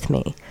join with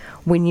me.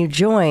 When you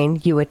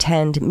join, you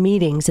attend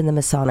meetings in the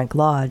Masonic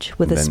Lodge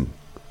with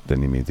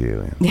then you meet the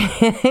alien.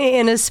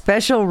 in a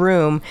special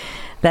room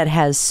that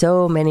has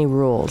so many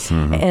rules.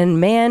 Mm-hmm. And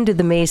man, do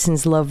the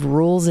Masons love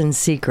rules and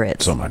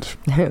secrets. So much.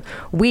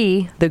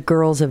 We, the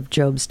girls of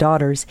Job's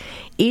Daughters,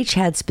 each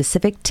had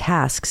specific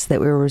tasks that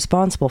we were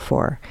responsible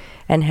for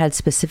and had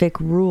specific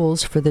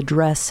rules for the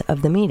dress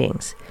of the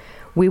meetings.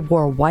 We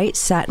wore white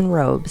satin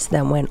robes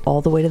that went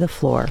all the way to the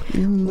floor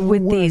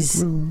with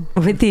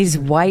these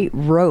white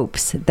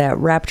ropes that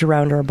wrapped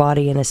around our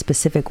body in a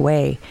specific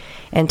way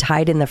and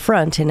tied in the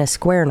front in a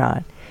square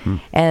knot.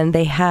 And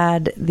they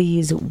had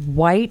these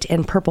white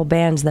and purple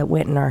bands that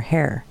went in our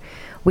hair.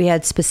 We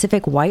had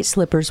specific white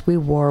slippers we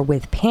wore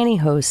with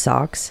pantyhose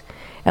socks,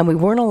 and we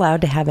weren't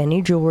allowed to have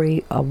any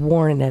jewelry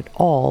worn at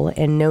all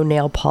and no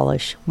nail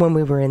polish when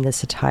we were in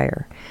this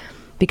attire.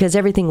 Because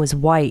everything was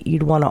white,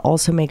 you'd want to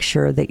also make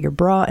sure that your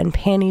bra and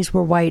panties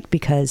were white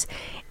because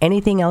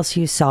anything else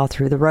you saw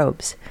through the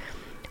robes.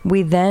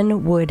 We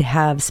then would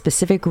have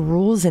specific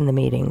rules in the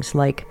meetings,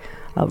 like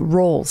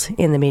roles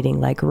in the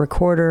meeting, like a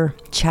recorder,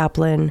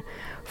 chaplain,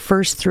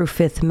 1st through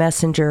 5th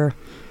messenger,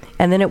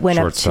 and then it went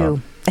up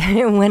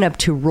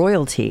to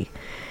royalty.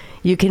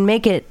 You can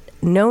make it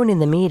known in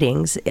the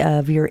meetings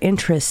of your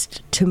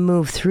interest to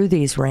move through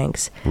these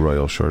ranks.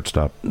 Royal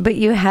shortstop. But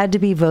you had to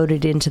be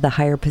voted into the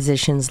higher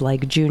positions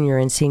like junior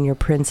and senior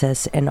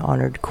princess and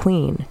honored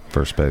queen.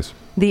 First base.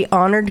 The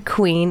honored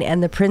queen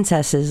and the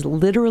princesses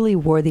literally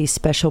wore these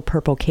special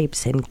purple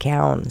capes and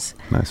gowns.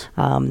 Nice.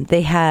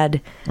 They had...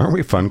 Aren't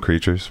we fun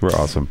creatures? We're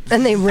awesome.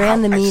 And they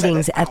ran the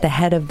meetings at the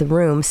head of the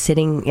room,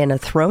 sitting in a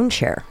throne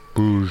chair.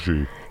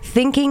 Bougie.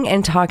 Thinking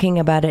and talking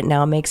about it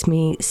now makes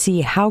me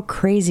see how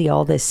crazy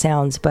all this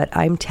sounds, but what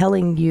I'm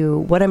telling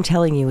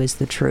you is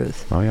the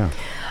truth. Oh, yeah.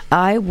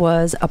 I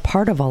was a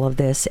part of all of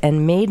this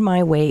and made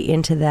my way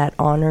into that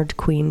honored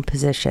queen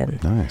position.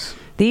 Nice.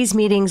 These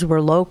meetings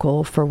were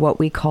local for what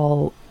we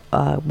called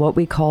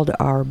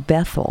our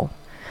Bethel.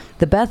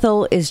 The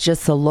Bethel is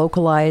just the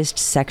localized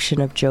section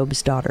of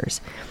Job's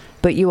Daughters,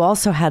 but you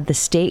also had the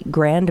state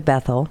Grand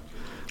Bethel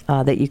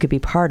that you could be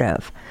part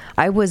of.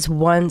 I was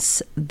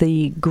once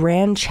the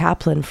grand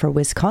chaplain for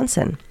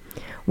Wisconsin.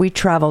 We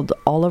traveled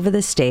all over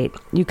the state.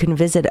 You can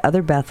visit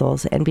other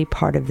Bethels and be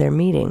part of their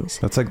meetings.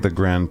 That's like the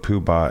Grand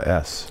Poobah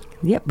S.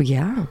 Yep,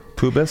 yeah.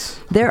 Poobas?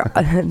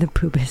 The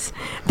Poobas.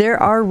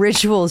 There are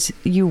rituals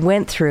you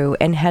went through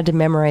and had to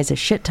memorize a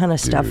shit ton of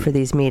stuff for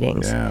these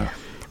meetings. Yeah.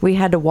 We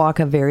had to walk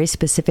a very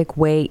specific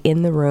way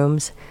in the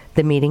rooms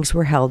the meetings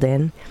were held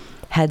in,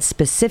 had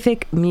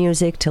specific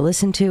music to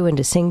listen to and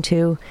to sing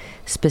to,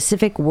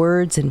 specific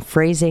words and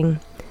phrasing,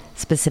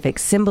 specific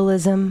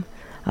symbolism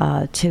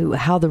to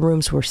how the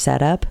rooms were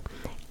set up,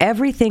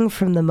 Everything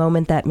from the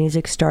moment that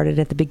music started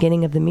at the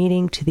beginning of the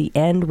meeting to the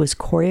end was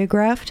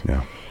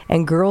choreographed,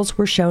 and girls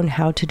were shown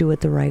how to do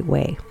it the right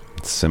way.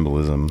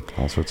 Symbolism,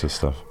 all sorts of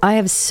stuff. I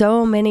have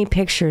so many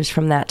pictures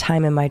from that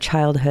time in my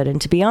childhood,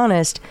 and to be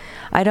honest,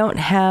 I don't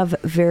have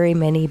very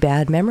many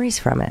bad memories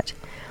from it.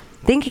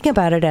 Thinking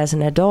about it as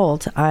an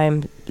adult,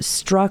 I'm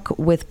struck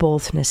with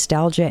both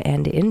nostalgia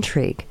and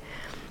intrigue.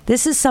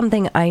 This is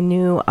something I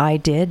knew I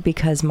did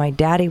because my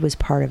daddy was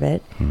part of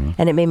it,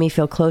 and it made me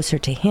feel closer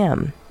to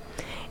him.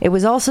 It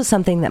was also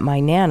something that my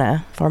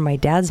Nana, or my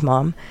dad's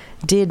mom,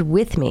 did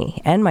with me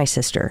and my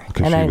sister.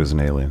 Because she was an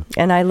alien.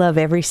 And I love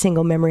every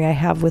single memory I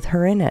have with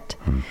her in it.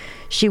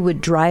 She would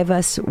drive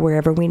us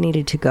wherever we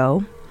needed to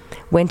go,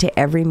 went to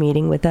every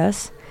meeting with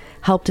us,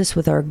 helped us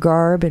with our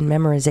garb and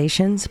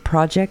memorizations,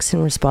 projects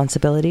and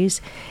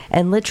responsibilities,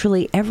 and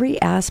literally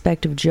every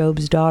aspect of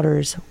Job's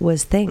Daughters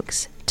was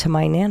thanks to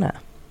my Nana.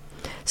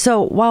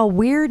 So while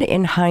weird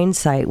in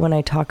hindsight when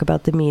I talk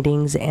about the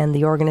meetings and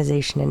the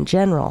organization in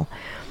general,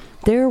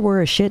 there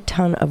were a shit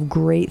ton of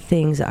great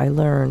things I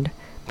learned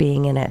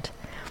being in it.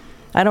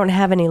 I don't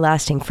have any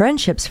lasting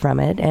friendships from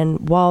it,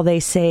 and while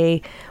they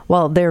say,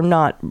 well, they're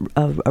not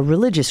a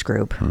religious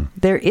group,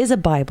 there is a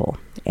Bible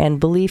and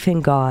belief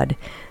in God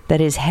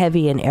that is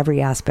heavy in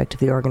every aspect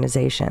of the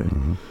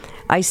organization.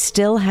 I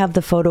still have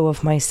the photo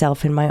of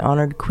myself in my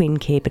honored queen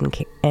cape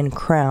and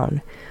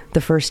crown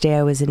the first day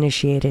I was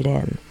initiated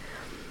in.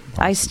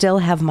 I still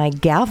have my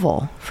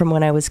gavel from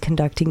when I was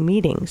conducting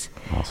meetings.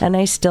 And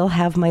I still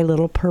have my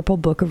little purple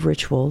book of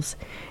rituals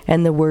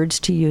and the words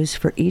to use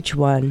for each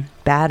one,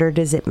 battered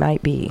as it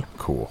might be.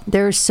 Cool.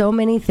 There are so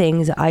many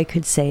things I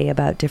could say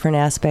about different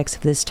aspects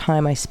of this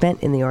time I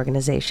spent in the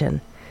organization.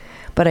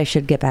 But I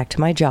should get back to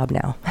my job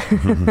now.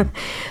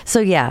 So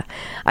yeah,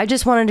 I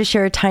just wanted to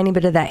share a tiny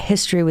bit of that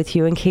history with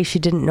you in case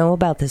you didn't know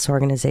about this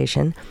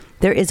organization.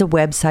 There is a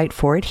website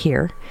for it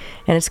here,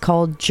 and it's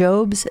called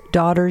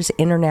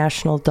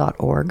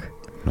jobsdaughtersinternational.org.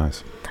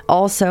 Nice.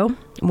 Also,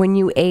 when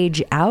you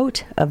age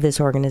out of this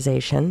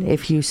organization,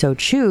 if you so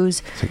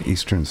choose, it's like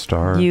Eastern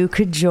Star. You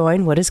could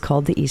join what is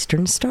called the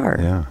Eastern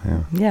Star.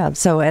 Yeah.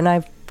 So, and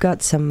I've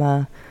got some.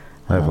 I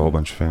have a whole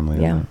bunch of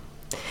family. Yeah. In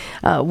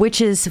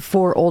which is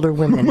for older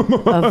women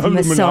of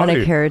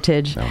Masonic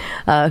heritage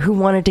who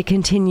wanted to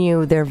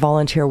continue their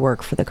volunteer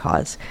work for the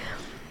cause.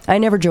 I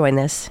never joined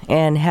this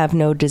and have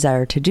no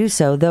desire to do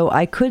so, though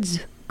I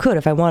could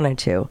if I wanted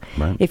to.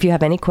 Right. If you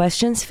have any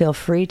questions, feel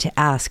free to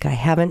ask. I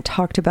haven't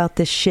talked about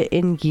this shit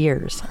in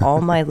years.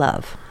 All my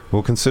love.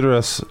 Well, consider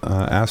us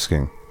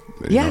asking.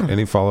 You know,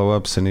 any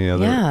follow-ups, any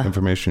other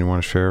information you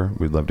want to share,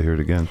 we'd love to hear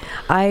it again.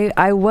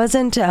 I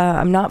wasn't,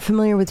 I'm not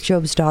familiar with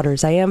Job's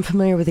Daughters. I am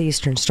familiar with the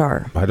Eastern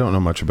Star. I don't know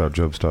much about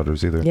Job's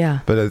Daughters either. Yeah.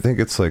 But I think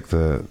it's like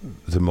the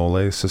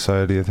Mole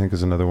Society, I think,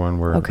 is another one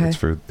where it's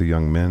for the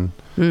young men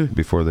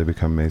before they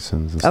become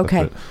Masons and stuff.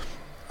 Okay. But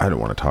I don't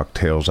want to talk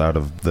tales out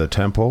of the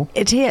temple.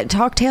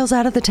 Talk tales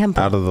out of the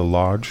temple. Out of the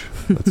lodge.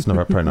 That's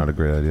probably not a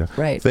great idea.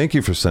 Right. Thank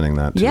you for sending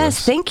that to us.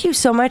 Yes, thank you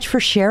so much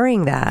for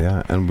sharing that.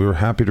 Yeah, and we were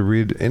happy to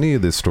read any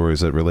of the stories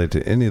that relate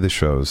to any of the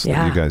shows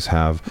that you guys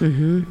have.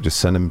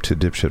 Just send them to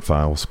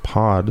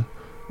dipshitfilespod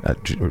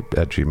at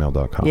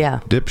gmail.com.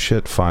 Yeah.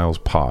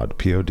 Dipshitfilespod,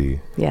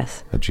 P-O-D.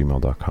 Yes. At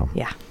gmail.com.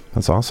 Yeah.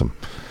 That's awesome.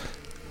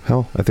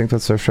 Hell, I think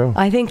that's our show.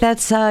 I think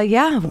that's,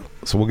 yeah.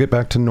 So we'll get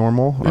back to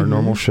normal, our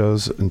normal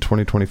shows in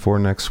 2024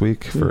 next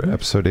week for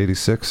episode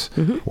 86,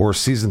 or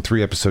season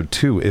 3, episode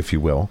 2, if you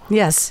will.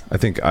 Yes. I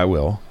think I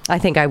will. I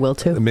think I will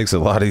too. It makes it a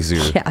lot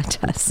easier. Yeah, it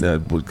does.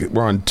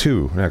 We're on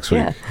 2 next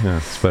week. Yeah,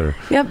 it's better.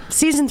 Yep,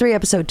 season 3,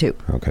 episode 2.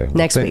 Okay.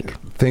 Next week.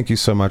 Thank you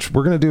so much.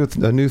 We're going to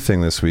do a new thing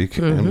this week,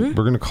 and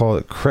we're going to call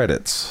it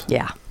Credits.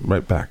 Yeah.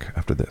 Right back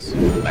after this.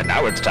 And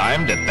now it's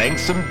time to thank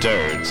some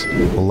turds.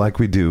 Well, like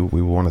we do,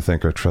 we want to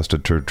thank our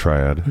trusted turd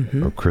triad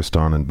of Chris,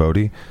 Don, and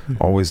Bodie.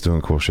 Always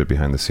doing cool shit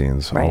behind the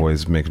scenes. Right.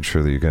 Always making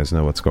sure that you guys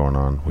know what's going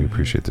on. We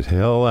appreciate the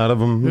hell out of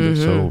them. They're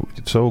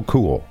so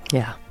cool.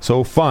 Yeah.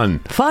 So fun.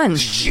 Fun.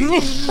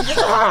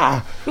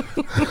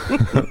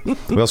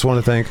 We also want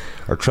to thank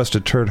our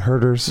trusted turd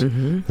herders.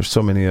 There's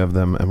so many of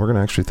them, and we're going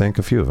to actually thank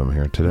a few of them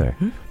here today.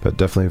 But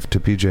definitely to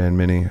PJ and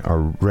Minnie, our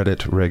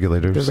Reddit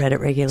regulators. The Reddit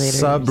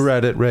regulators.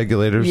 Subreddit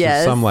regulators,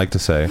 as some like to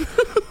say.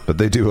 But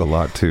they do a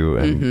lot too.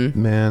 And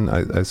man,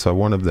 I saw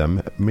one of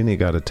them. Minnie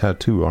got a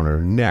tattoo on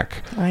her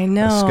neck. I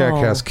know. A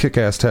SKATCAST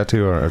kick-ass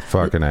tattoo on her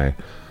fucking A.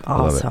 Awesome.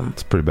 I love it.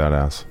 It's pretty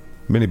badass.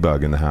 Mini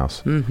bug in the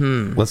house.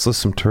 Let's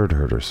list some turd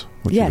herders.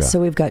 So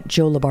we've got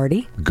Joe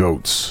Labardi.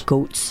 Goats.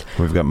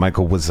 We've got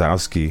Michael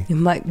Wazowski.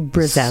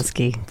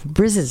 Brzezowski.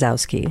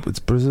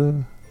 It's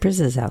Brzezowski.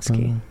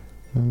 Brzezowski.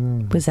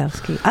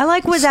 Wazowski. I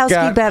like Wazowski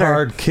Scat better.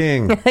 Card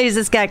King. He's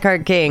a Scat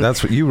Card King.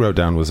 That's what you wrote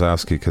down,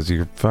 Wazowski, because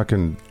you're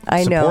fucking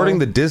I know. supporting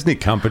the Disney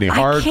company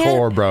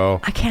hardcore, bro.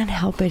 I can't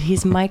help it.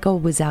 He's Mike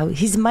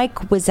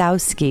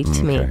Wazowski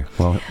to me. Okay.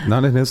 Well,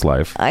 not in his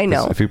life. I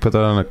know. If you put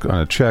that on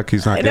a check,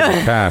 he's not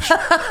getting cash.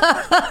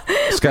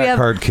 Scat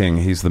Card King,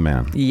 he's the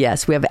man.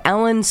 Yes, we have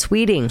Alan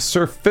Sweeting.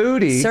 Sir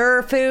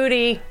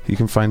Foodie. You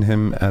can find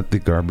him at the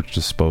Garbage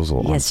Disposal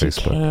on Facebook. Yes,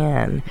 you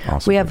can.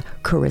 Awesome. We have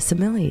Carissa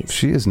Millies.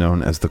 She is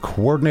known as the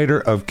Coordinator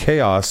of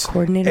Chaos,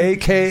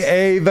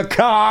 a.k.a. the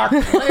Cock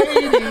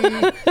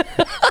Lady.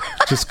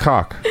 Just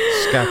cock.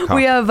 Scat cock.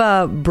 We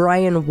have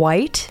Brian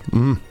White,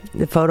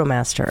 the Photo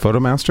Master. Photo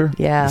Master?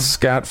 Yeah.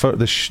 Scat Photo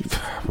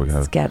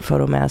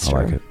Master.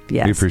 I like it.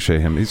 Yes. We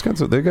appreciate him.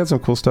 They've got some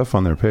cool stuff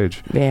on their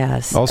page.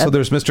 Yes. Also,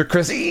 there's Mr.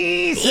 Chris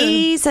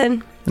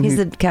Eason. He's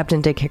the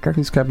Captain Dick Kicker.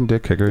 He's Captain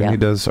Dick Kicker. Yeah. And he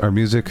does our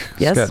music.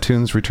 Yes. Scat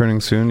Tunes returning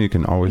soon. You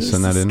can always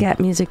send that in. Scat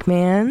Music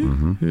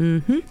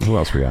Man. Who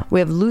else we got? We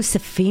have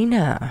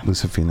Lucifina.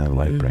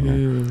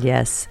 Lightbringer.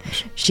 Yes.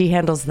 She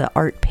handles the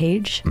art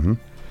page. And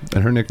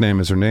her nickname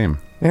is her name.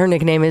 Her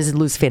nickname is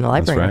Lucifina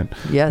Lightbringer.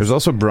 That's right. Yes. There's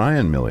also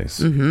Brian Millies.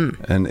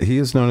 And he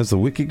is known as the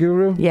Wiki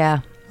Guru. Yeah.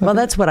 Well,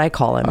 that's what I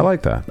call him. I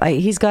like that.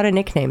 He's got a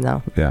nickname,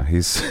 though. Yeah,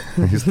 he's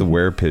the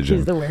were pigeon.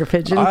 He's the were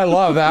pigeon. I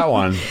love that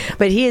one.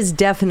 But he is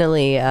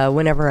definitely,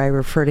 whenever I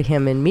refer to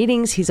him in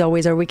meetings, he's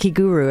always our wiki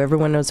guru.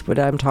 Everyone knows what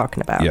I'm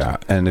talking about. Yeah,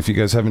 and if you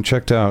guys haven't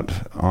checked out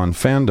on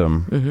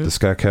Fandom, the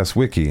SKATCAST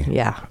Wiki,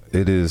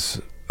 it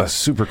is a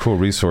super cool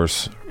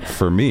resource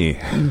for me.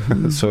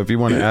 So if you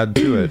want to add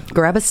to it,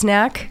 grab a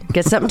snack,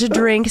 get something to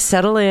drink,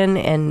 settle in,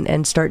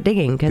 and start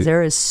digging, because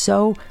there is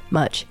so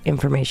much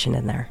information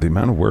in there. The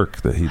amount of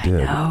work that he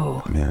did. I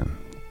know. Man,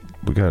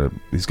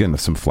 he's getting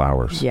us some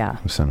flowers. Yeah.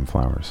 We sent him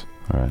flowers.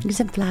 All right. You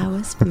some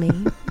flowers for me.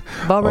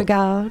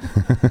 Beauregard.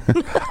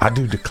 I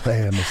do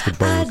declare, Mr.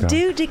 Beauregard. I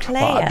do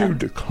declare. I do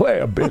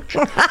declare, bitch.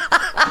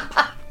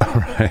 All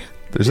right.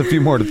 There's a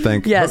few more to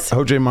thank. Yes.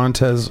 Jose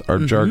Montez, our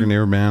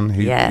jargoneer man.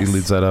 He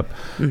leads that up.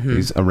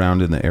 He's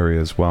around in the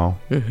area as well.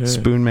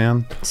 Spoon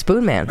Man.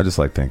 I just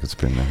like thanking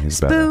Spoon Man. He's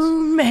Spoon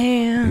badass.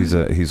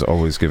 Man. He's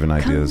always giving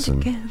ideas.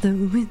 And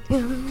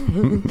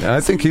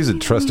I think he's a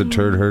trusted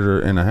turd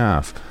herder and a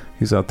half.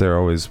 He's out there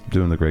always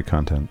doing the great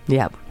content.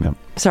 Yep. Yep.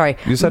 Sorry.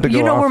 You just had to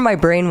go know off. where my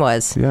brain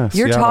was. Yeah,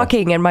 You're Seattle.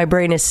 talking and my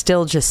brain is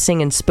still just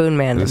singing Spoon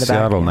Man in the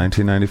Seattle, back.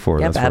 1994.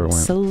 Yep, That's where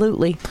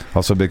absolutely. it went.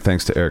 Also, big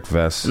thanks to Eric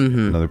Vess,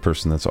 another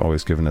person that's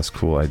always giving us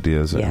cool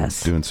ideas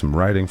and doing some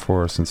writing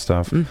for us and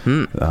stuff.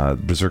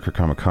 Berserker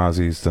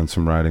Kamikaze's done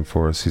some writing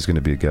for us. He's going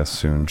to be a guest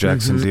soon.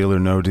 Jackson Deal or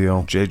No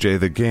Deal. JJ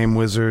the Game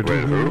Wizard.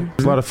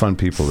 There's a lot of fun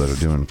people that are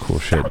doing cool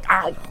shit.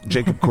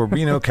 Jacob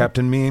Corbino,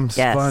 Captain Memes.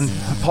 Yes. Fun.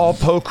 Paul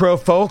Pokro,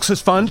 folks,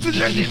 is fun. I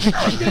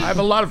have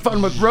a lot of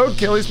fun with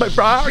Roadkill. He's my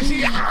bro.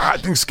 I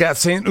think Scat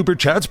Saint Uber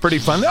Chat's pretty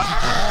fun.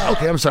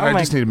 Okay, I'm sorry. I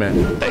just need a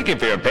minute. Thank you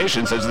for your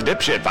patience as the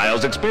Dipshit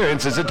Files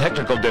experiences a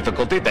technical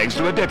difficulty thanks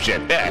to a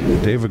dipshit.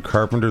 David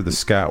Carpenter, the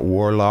Scat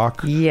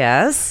Warlock.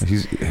 Yes.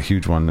 He's a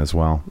huge one as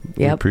well.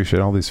 We Yep. appreciate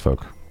all these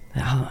folk.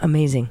 Oh,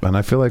 amazing. And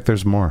I feel like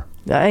there's more.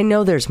 I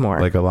know there's more.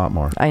 Like a lot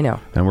more. I know.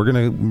 And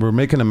we're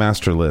making a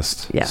master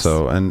list. Yes.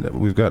 So, and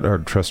we've got our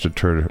trusted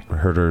turd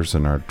herders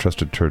and our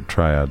trusted turd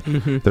triad.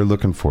 They're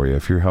looking for you.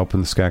 If you're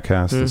helping the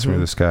SKATCAST, listening to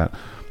the Scat,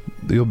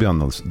 you'll be on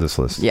this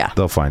list. Yeah.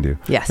 They'll find you.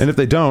 Yes. And if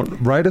they don't,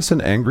 write us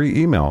an angry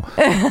email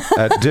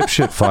at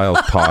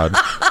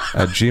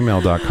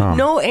dipshitfilespod@gmail.com.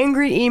 No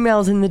angry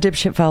emails in the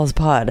Dipshit Files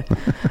pod.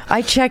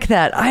 I check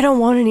that. I don't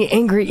want any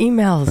angry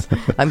emails.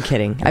 I'm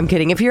kidding.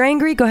 If you're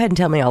angry, go ahead and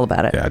tell me all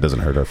about it. Yeah, it doesn't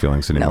hurt our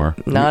feelings anymore.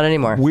 No, not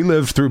anymore. We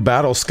lived through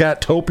Battle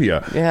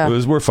Scatopia. Yeah.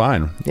 We're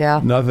fine. Yeah.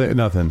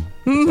 Nothing.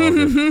 It's all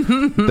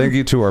good. Thank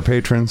you to our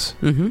patrons,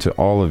 to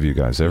all of you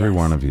guys, every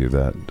one of you,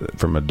 that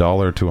from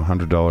 $1 to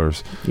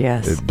 $100.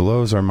 Yes. It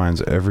blows our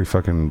minds every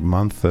fucking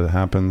month that it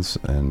happens,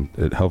 and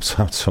it helps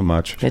out so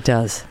much. It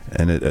does.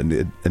 And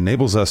it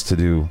enables us to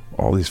do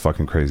all these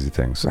fucking crazy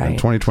things. Right. And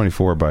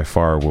 2024 by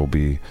far will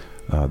be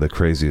the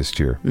craziest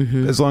year,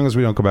 as long as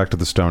we don't go back to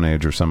the Stone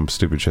Age or some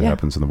stupid shit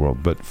happens in the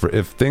world. But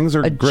if things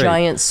are a great,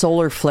 giant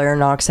solar flare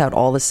knocks out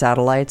all the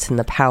satellites and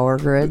the power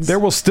grids. there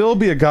will still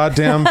be a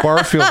goddamn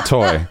Barfield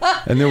toy,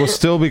 and there will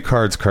still be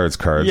cards.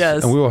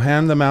 Yes. And we will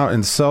hand them out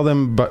and sell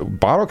them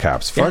bottle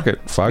caps. Fuck it.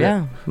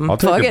 Yeah. I'll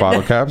take Fuck your it.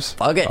 bottle caps.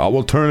 Fuck it. I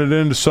will turn it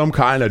into some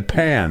kind of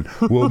pan.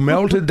 We'll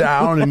melt it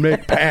down and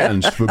make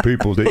pans for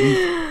people to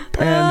eat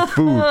pan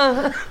food.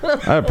 I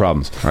have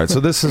problems. All right, so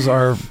this is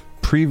our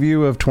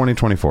preview of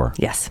 2024.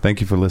 Yes.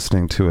 Thank you for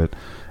listening to it.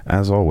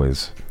 As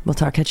always, We'll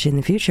talk at you in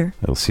the future.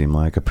 it'll seem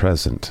like a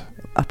present,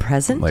 A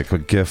present? like a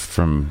gift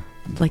from...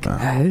 Like,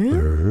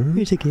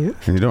 here's a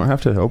gift. And you don't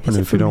have to open Is it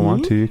it if you for don't me?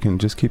 want to. You can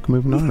just keep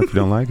moving on. If you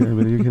don't like it,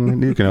 but you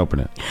can open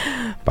it.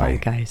 Bye, Bye.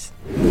 guys.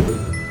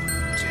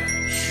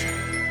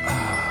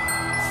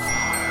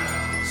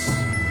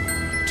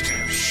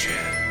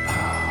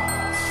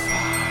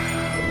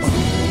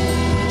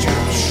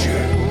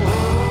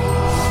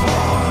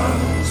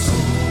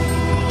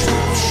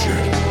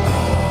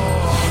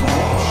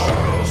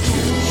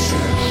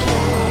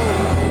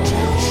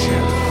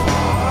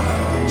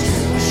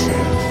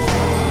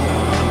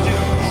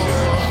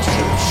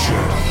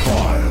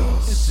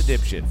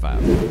 Dipshit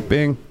Files.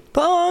 Bing.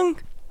 Bong.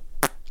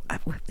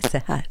 What was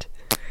that?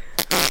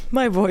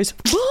 My voice.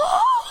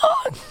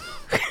 Bong.